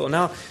people.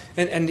 Now,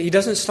 and he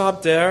doesn't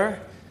stop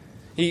there.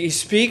 He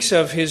speaks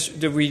of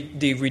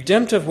the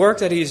redemptive work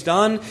that he's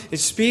done. He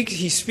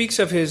speaks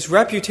of his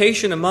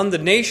reputation among the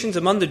nations,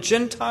 among the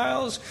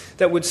Gentiles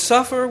that would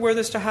suffer were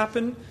this to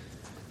happen.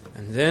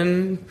 And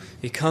then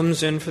he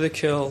comes in for the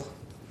kill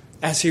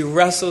as he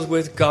wrestles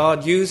with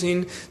God,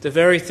 using the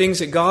very things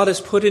that God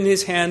has put in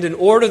his hand in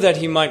order that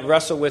he might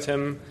wrestle with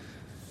him.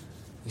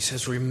 He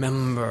says,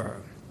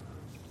 remember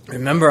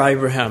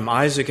Abraham,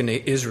 Isaac, and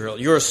Israel,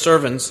 your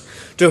servants,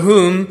 to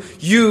whom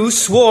you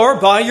swore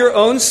by your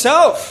own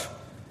self.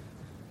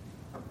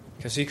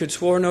 Because he could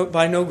swear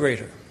by no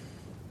greater.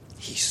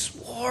 He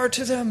swore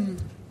to them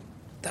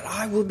that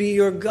I will be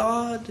your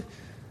God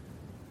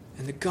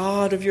and the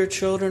God of your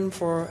children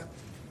for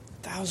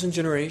 1,000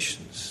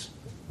 generations,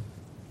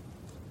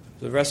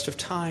 the rest of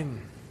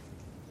time.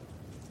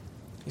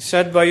 He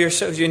said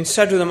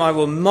to them, I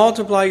will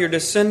multiply your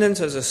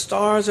descendants as the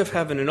stars of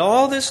heaven, and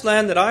all this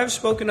land that I have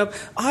spoken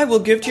of, I will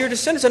give to your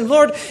descendants. And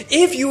Lord,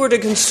 if you were to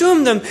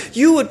consume them,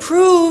 you would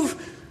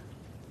prove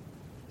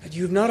that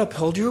you have not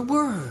upheld your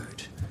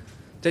word,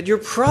 that your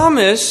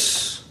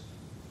promise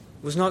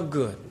was not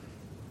good.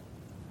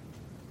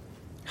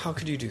 How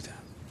could you do that?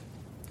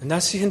 And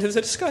that's the end of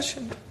the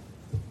discussion.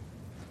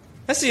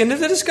 That's the end of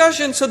the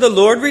discussion. So the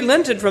Lord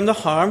relented from the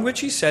harm which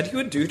he said he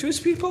would do to his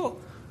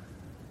people.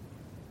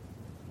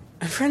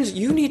 And friends,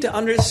 you need to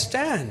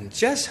understand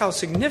just how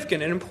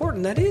significant and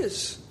important that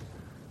is.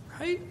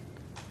 Right?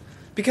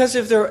 Because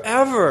if there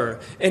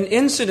ever an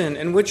incident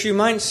in which you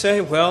might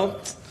say,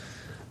 well,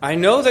 I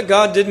know that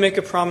God did make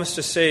a promise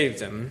to save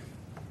them,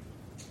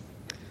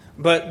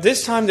 but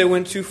this time they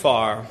went too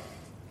far.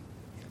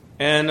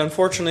 And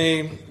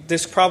unfortunately,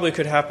 this probably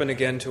could happen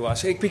again to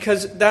us.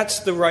 Because that's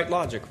the right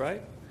logic,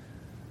 right?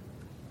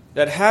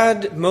 That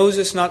had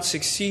Moses not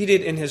succeeded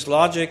in his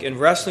logic in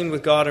wrestling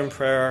with God in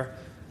prayer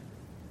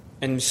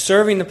and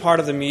serving the part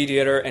of the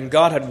mediator, and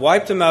God had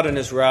wiped him out in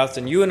his wrath,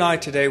 then you and I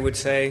today would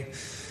say,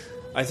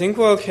 I think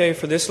we're okay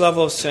for this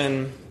level of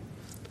sin,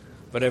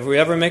 but if we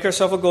ever make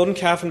ourselves a golden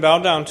calf and bow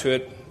down to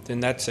it,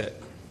 then that's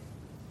it.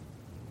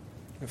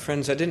 And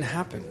friends, that didn't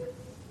happen.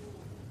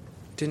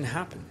 It didn't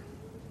happen.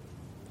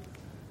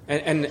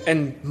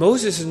 And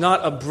Moses is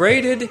not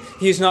upbraided.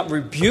 He is not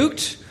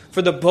rebuked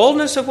for the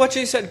boldness of what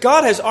he said.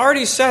 God has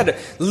already said,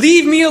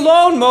 leave me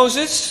alone,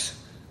 Moses.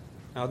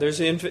 Now there's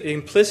an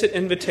implicit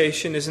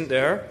invitation, isn't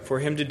there, for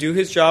him to do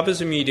his job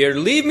as a mediator.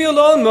 Leave me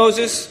alone,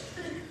 Moses,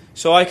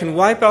 so I can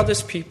wipe out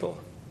this people.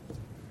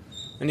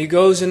 And he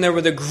goes in there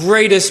with the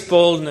greatest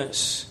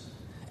boldness,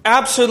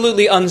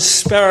 absolutely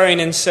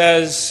unsparing, and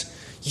says,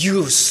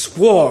 you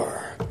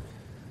swore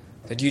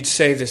that you'd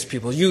save this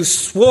people. You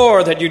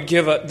swore that you'd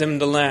give them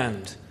the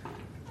land.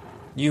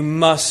 You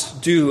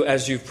must do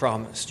as you've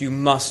promised. You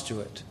must do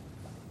it.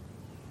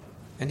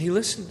 And he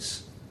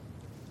listens.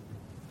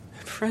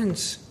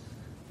 Friends,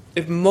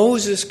 if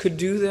Moses could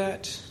do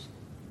that,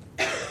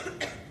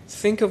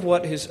 think of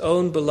what his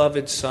own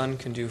beloved Son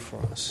can do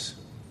for us.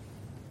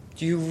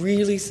 Do you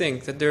really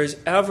think that there is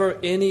ever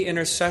any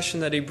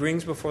intercession that he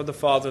brings before the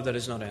Father that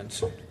is not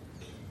answered?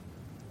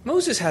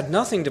 Moses had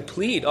nothing to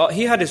plead.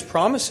 He had his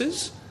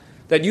promises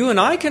that you and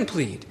I can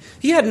plead.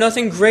 He had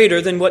nothing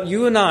greater than what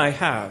you and I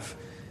have,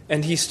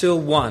 and he still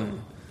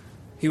won.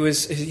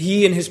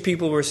 He and his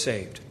people were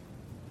saved.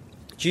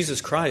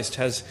 Jesus Christ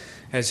has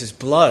his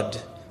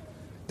blood,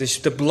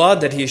 the blood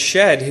that he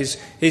shed,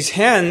 his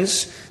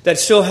hands that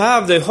still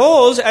have the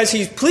holes as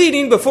he's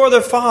pleading before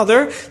the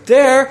Father,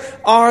 there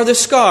are the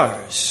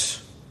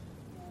scars.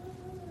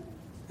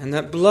 And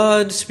that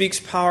blood speaks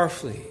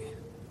powerfully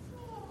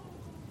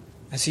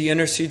as he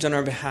intercedes on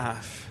our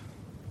behalf.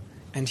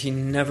 And he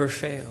never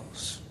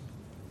fails.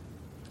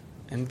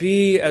 And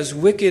be as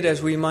wicked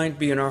as we might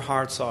be in our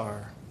hearts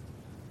are,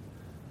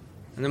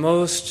 and the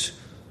most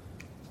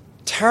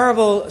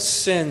terrible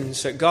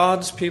sins that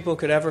God's people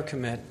could ever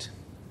commit,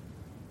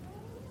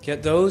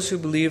 yet those who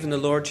believe in the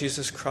Lord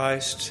Jesus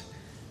Christ,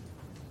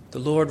 the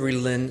Lord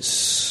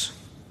relents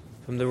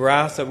from the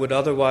wrath that would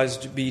otherwise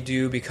be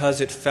due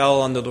because it fell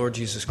on the Lord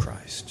Jesus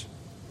Christ.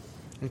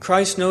 And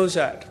Christ knows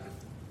that.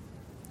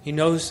 He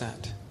knows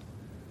that.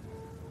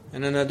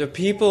 And then the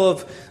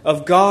people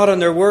of God on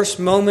their worst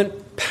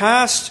moment,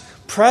 past,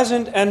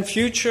 present, and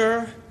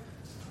future,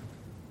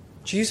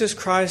 Jesus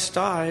Christ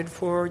died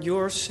for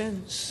your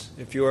sins.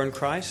 If you are in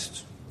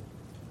Christ,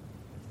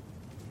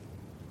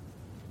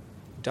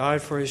 He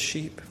died for His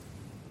sheep.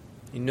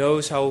 He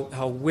knows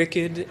how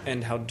wicked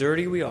and how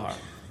dirty we are.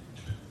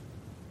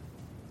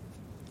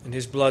 And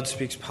His blood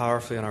speaks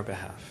powerfully on our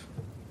behalf.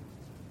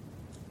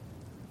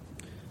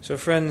 So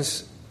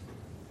friends,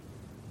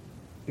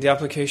 the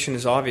application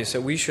is obvious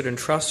that we should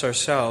entrust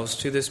ourselves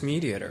to this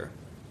mediator.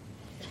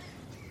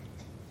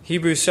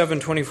 Hebrews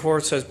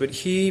 7:24 says, "But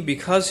he,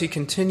 because he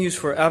continues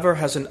forever,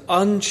 has an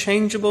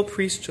unchangeable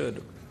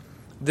priesthood.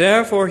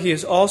 Therefore he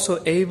is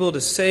also able to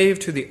save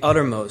to the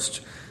uttermost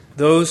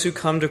those who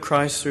come to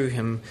Christ through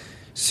him,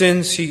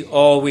 since he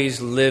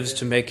always lives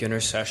to make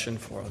intercession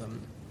for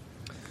them.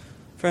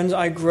 Friends,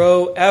 I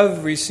grow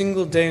every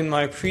single day in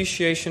my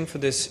appreciation for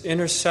this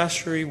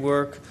intercessory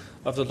work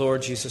of the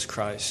Lord Jesus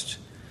Christ.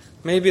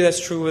 Maybe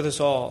that's true with us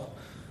all.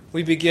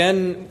 We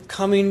begin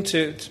coming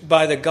to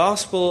by the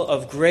gospel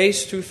of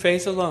grace through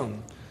faith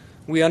alone.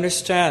 We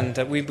understand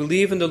that we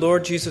believe in the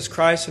Lord Jesus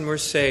Christ and we're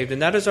saved,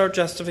 and that is our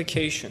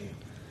justification.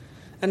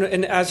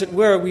 And as it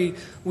were,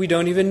 we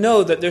don't even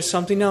know that there's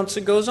something else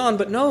that goes on.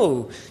 But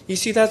no, you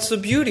see, that's the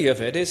beauty of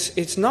it.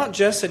 It's not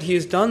just that he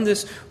has done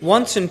this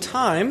once in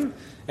time,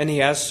 and he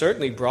has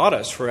certainly brought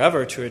us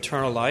forever to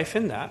eternal life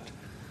in that,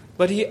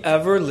 but he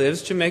ever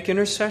lives to make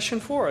intercession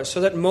for us, so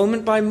that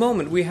moment by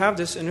moment we have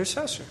this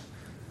intercessor.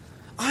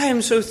 I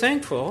am so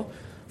thankful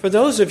for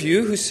those of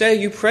you who say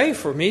you pray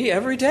for me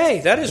every day.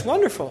 That is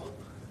wonderful.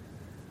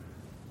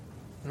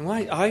 And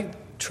I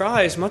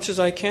try as much as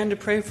I can to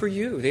pray for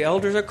you. The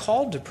elders are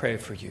called to pray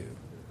for you.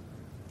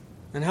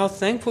 And how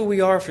thankful we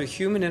are for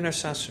human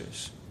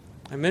intercessors.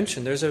 I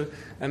mentioned there's a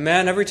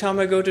man every time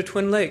I go to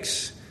Twin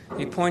Lakes.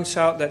 He points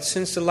out that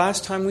since the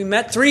last time we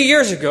met 3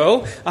 years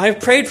ago, I have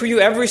prayed for you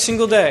every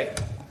single day.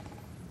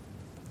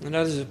 And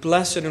that is a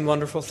blessed and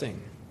wonderful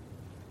thing.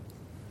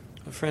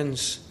 But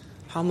friends,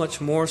 how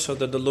much more so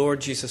that the Lord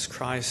Jesus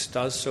Christ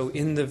does so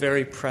in the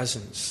very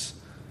presence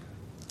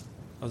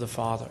of the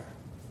Father.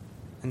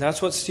 And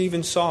that's what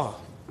Stephen saw.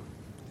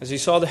 As he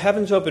saw the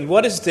heavens open,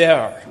 what is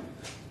there?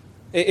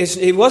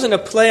 It wasn't a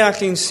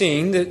play-acting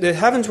scene. The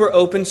heavens were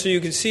open so you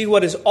could see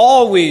what is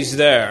always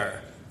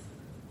there.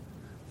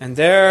 And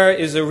there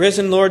is the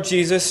risen Lord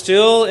Jesus,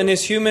 still in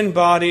his human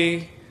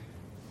body,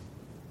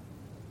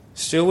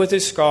 still with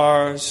his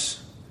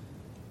scars,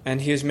 and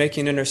he is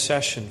making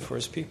intercession for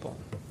his people.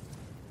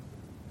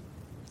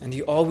 And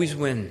he always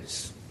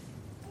wins.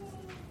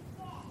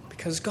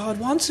 Because God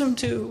wants him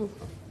to.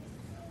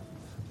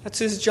 That's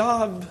his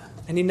job,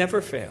 and he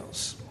never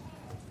fails.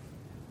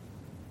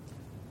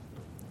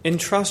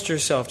 Entrust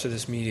yourself to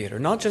this mediator,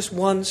 not just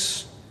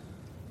once,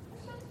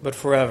 but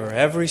forever,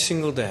 every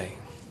single day.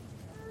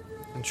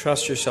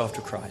 Entrust yourself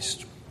to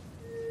Christ.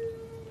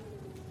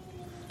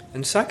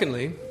 And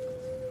secondly,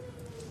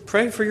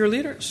 pray for your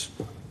leaders.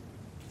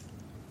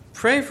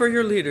 Pray for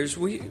your leaders.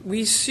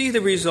 We see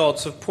the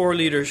results of poor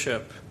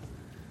leadership,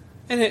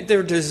 and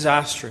they're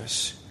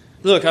disastrous.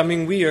 Look, I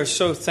mean, we are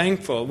so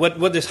thankful.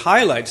 What this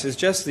highlights is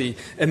just the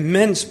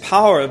immense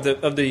power of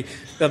the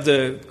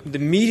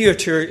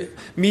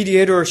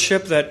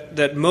mediatorship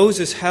that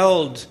Moses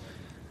held,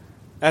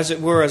 as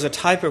it were, as a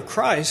type of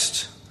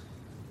Christ.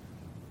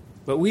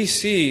 But we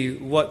see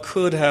what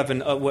could have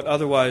and what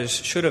otherwise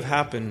should have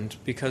happened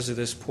because of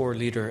this poor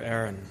leader,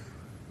 Aaron.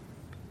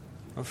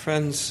 Well,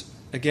 friends,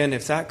 again,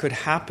 if that could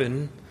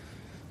happen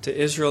to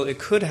Israel, it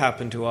could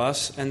happen to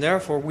us, and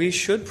therefore we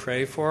should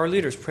pray for our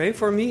leaders. Pray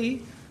for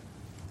me.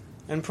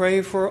 And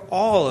pray for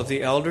all of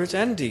the elders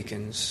and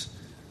deacons,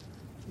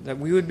 that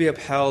we would be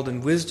upheld in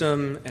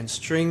wisdom and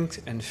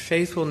strength and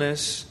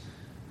faithfulness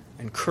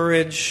and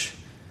courage,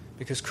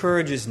 because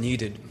courage is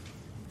needed.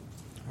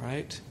 All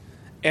right?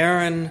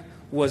 Aaron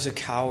was a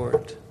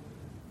coward.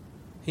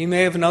 He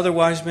may have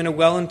otherwise been a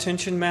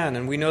well-intentioned man,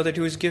 and we know that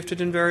he was gifted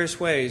in various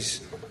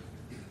ways.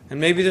 And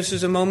maybe this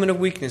is a moment of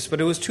weakness, but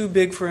it was too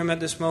big for him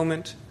at this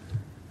moment.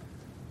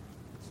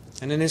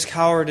 And in his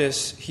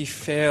cowardice, he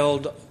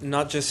failed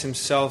not just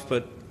himself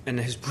and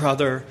his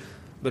brother,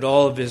 but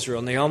all of Israel.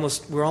 And they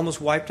were almost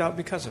wiped out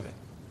because of it.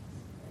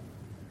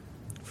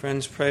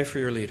 Friends, pray for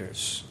your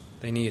leaders.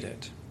 They need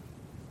it.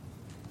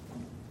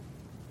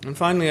 And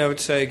finally, I would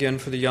say again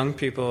for the young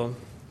people,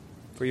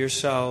 for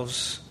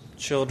yourselves,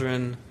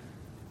 children,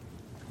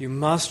 you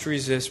must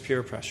resist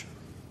peer pressure.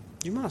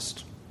 You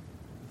must.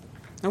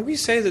 Now, we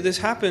say that this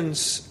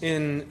happens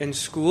in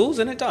schools,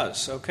 and it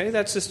does, okay?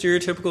 That's the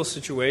stereotypical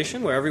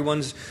situation where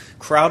everyone's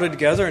crowded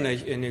together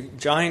in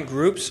giant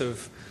groups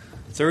of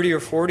 30 or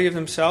 40 of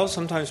themselves,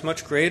 sometimes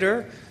much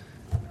greater.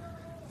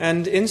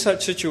 And in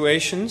such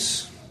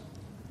situations,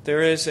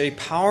 there is a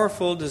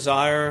powerful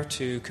desire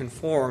to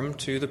conform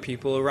to the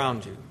people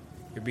around you.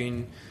 You're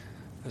being,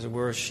 as it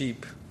were, a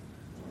sheep.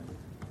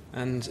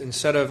 And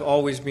instead of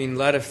always being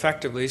led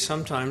effectively,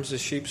 sometimes the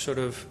sheep sort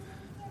of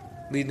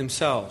lead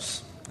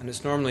themselves. And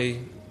it's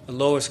normally the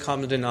lowest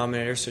common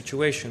denominator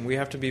situation. We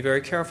have to be very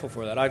careful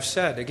for that. I've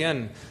said,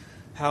 again,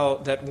 how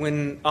that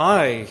when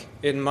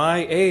in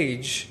my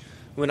age,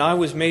 when I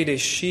was made a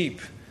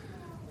sheep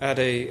at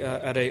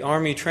a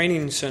army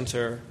training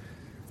center,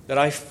 that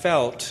I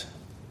felt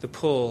the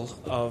pull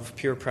of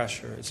peer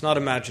pressure. It's not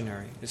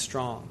imaginary. It's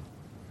strong.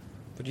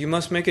 But you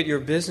must make it your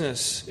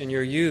business in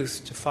your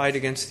youth to fight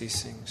against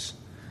these things.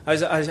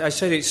 As I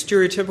say, it's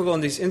stereotypical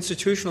in these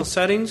institutional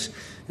settings,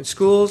 in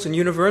schools and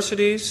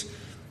universities,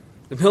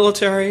 the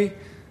military.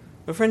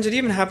 But friends, it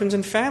even happens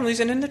in families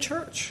and in the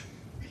church.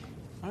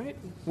 Right?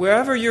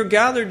 Wherever you're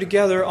gathered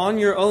together on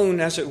your own,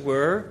 as it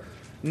were,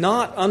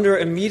 not under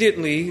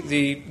immediately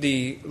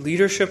the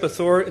leadership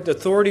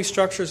authority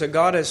structures that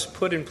God has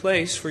put in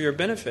place for your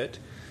benefit,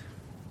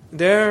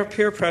 their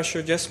peer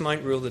pressure just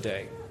might rule the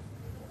day.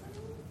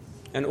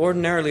 And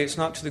ordinarily, it's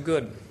not to the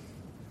good.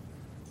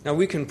 Now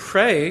we can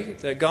pray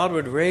that God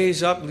would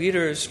raise up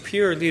leaders,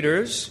 peer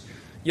leaders,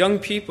 young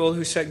people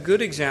who set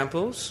good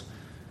examples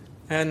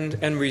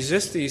and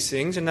resist these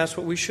things, and that's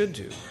what we should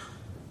do.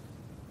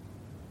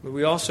 But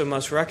we also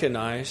must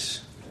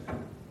recognize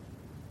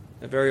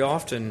that very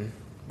often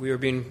we are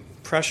being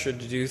pressured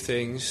to do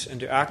things and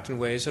to act in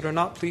ways that are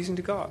not pleasing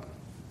to God.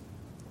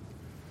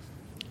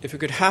 If it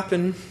could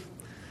happen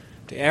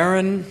to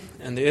Aaron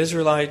and the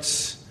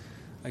Israelites,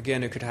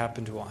 again, it could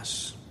happen to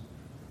us.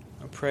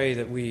 I pray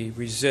that we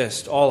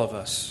resist, all of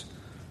us,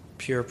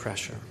 peer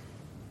pressure.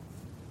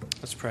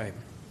 Let's pray.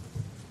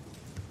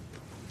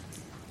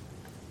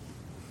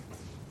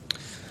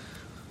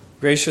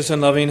 Gracious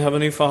and loving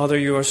Heavenly Father,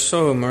 you are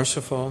so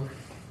merciful,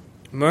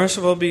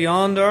 merciful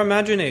beyond our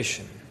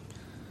imagination.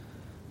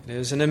 It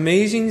is an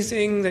amazing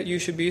thing that you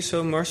should be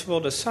so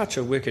merciful to such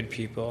a wicked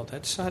people,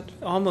 that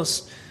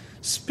almost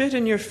spit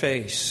in your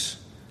face.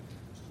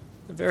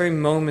 The very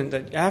moment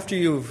that after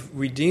you've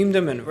redeemed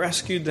them and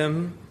rescued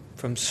them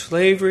from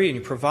slavery and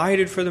you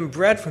provided for them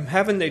bread from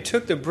heaven, they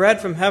took the bread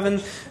from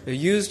heaven, they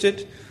used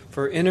it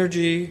for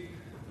energy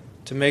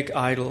to make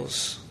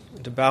idols,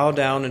 and to bow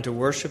down and to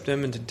worship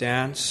them and to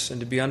dance and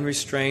to be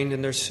unrestrained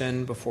in their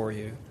sin before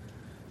you.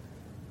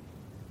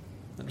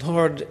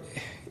 Lord,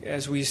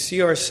 as we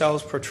see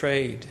ourselves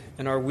portrayed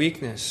in our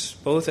weakness,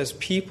 both as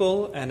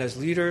people and as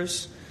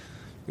leaders,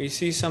 we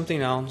see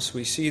something else.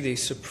 We see the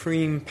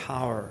supreme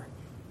power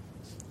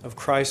of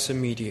Christ the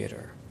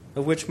mediator,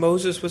 of which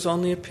Moses was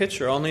only a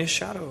picture, only a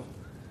shadow.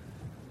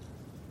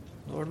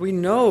 Lord, we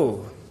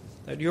know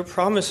that your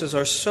promises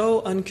are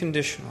so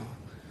unconditional,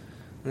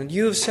 and that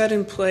you have set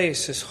in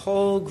place this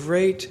whole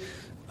great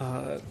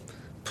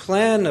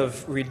plan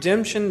of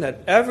redemption,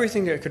 that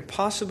everything that could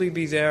possibly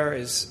be there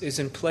is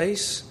in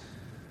place.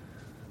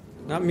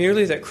 Not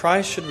merely that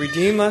Christ should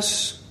redeem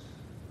us,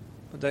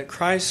 but that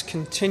Christ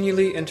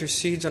continually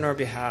intercedes on our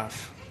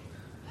behalf.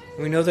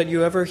 We know that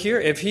you ever hear.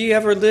 If he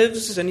ever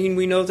lives, and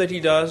we know that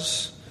he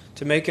does,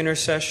 to make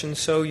intercession,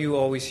 so you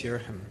always hear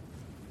him.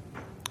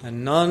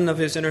 And none of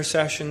his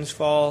intercessions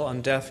fall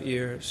on deaf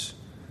ears.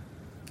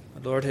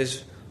 But Lord,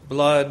 his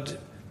blood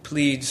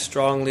pleads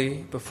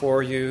strongly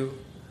before you.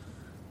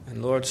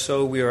 And Lord,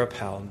 so we are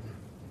upheld.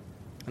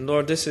 And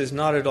Lord, this is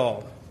not at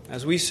all.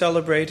 As we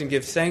celebrate and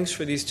give thanks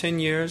for these 10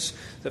 years,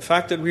 the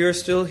fact that we are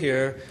still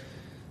here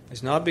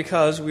is not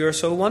because we are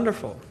so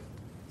wonderful.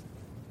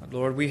 But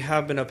Lord, we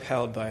have been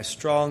upheld by a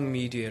strong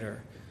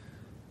mediator,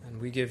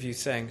 and we give you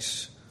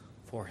thanks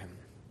for him.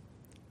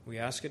 We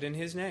ask it in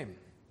his name.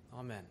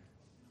 Amen.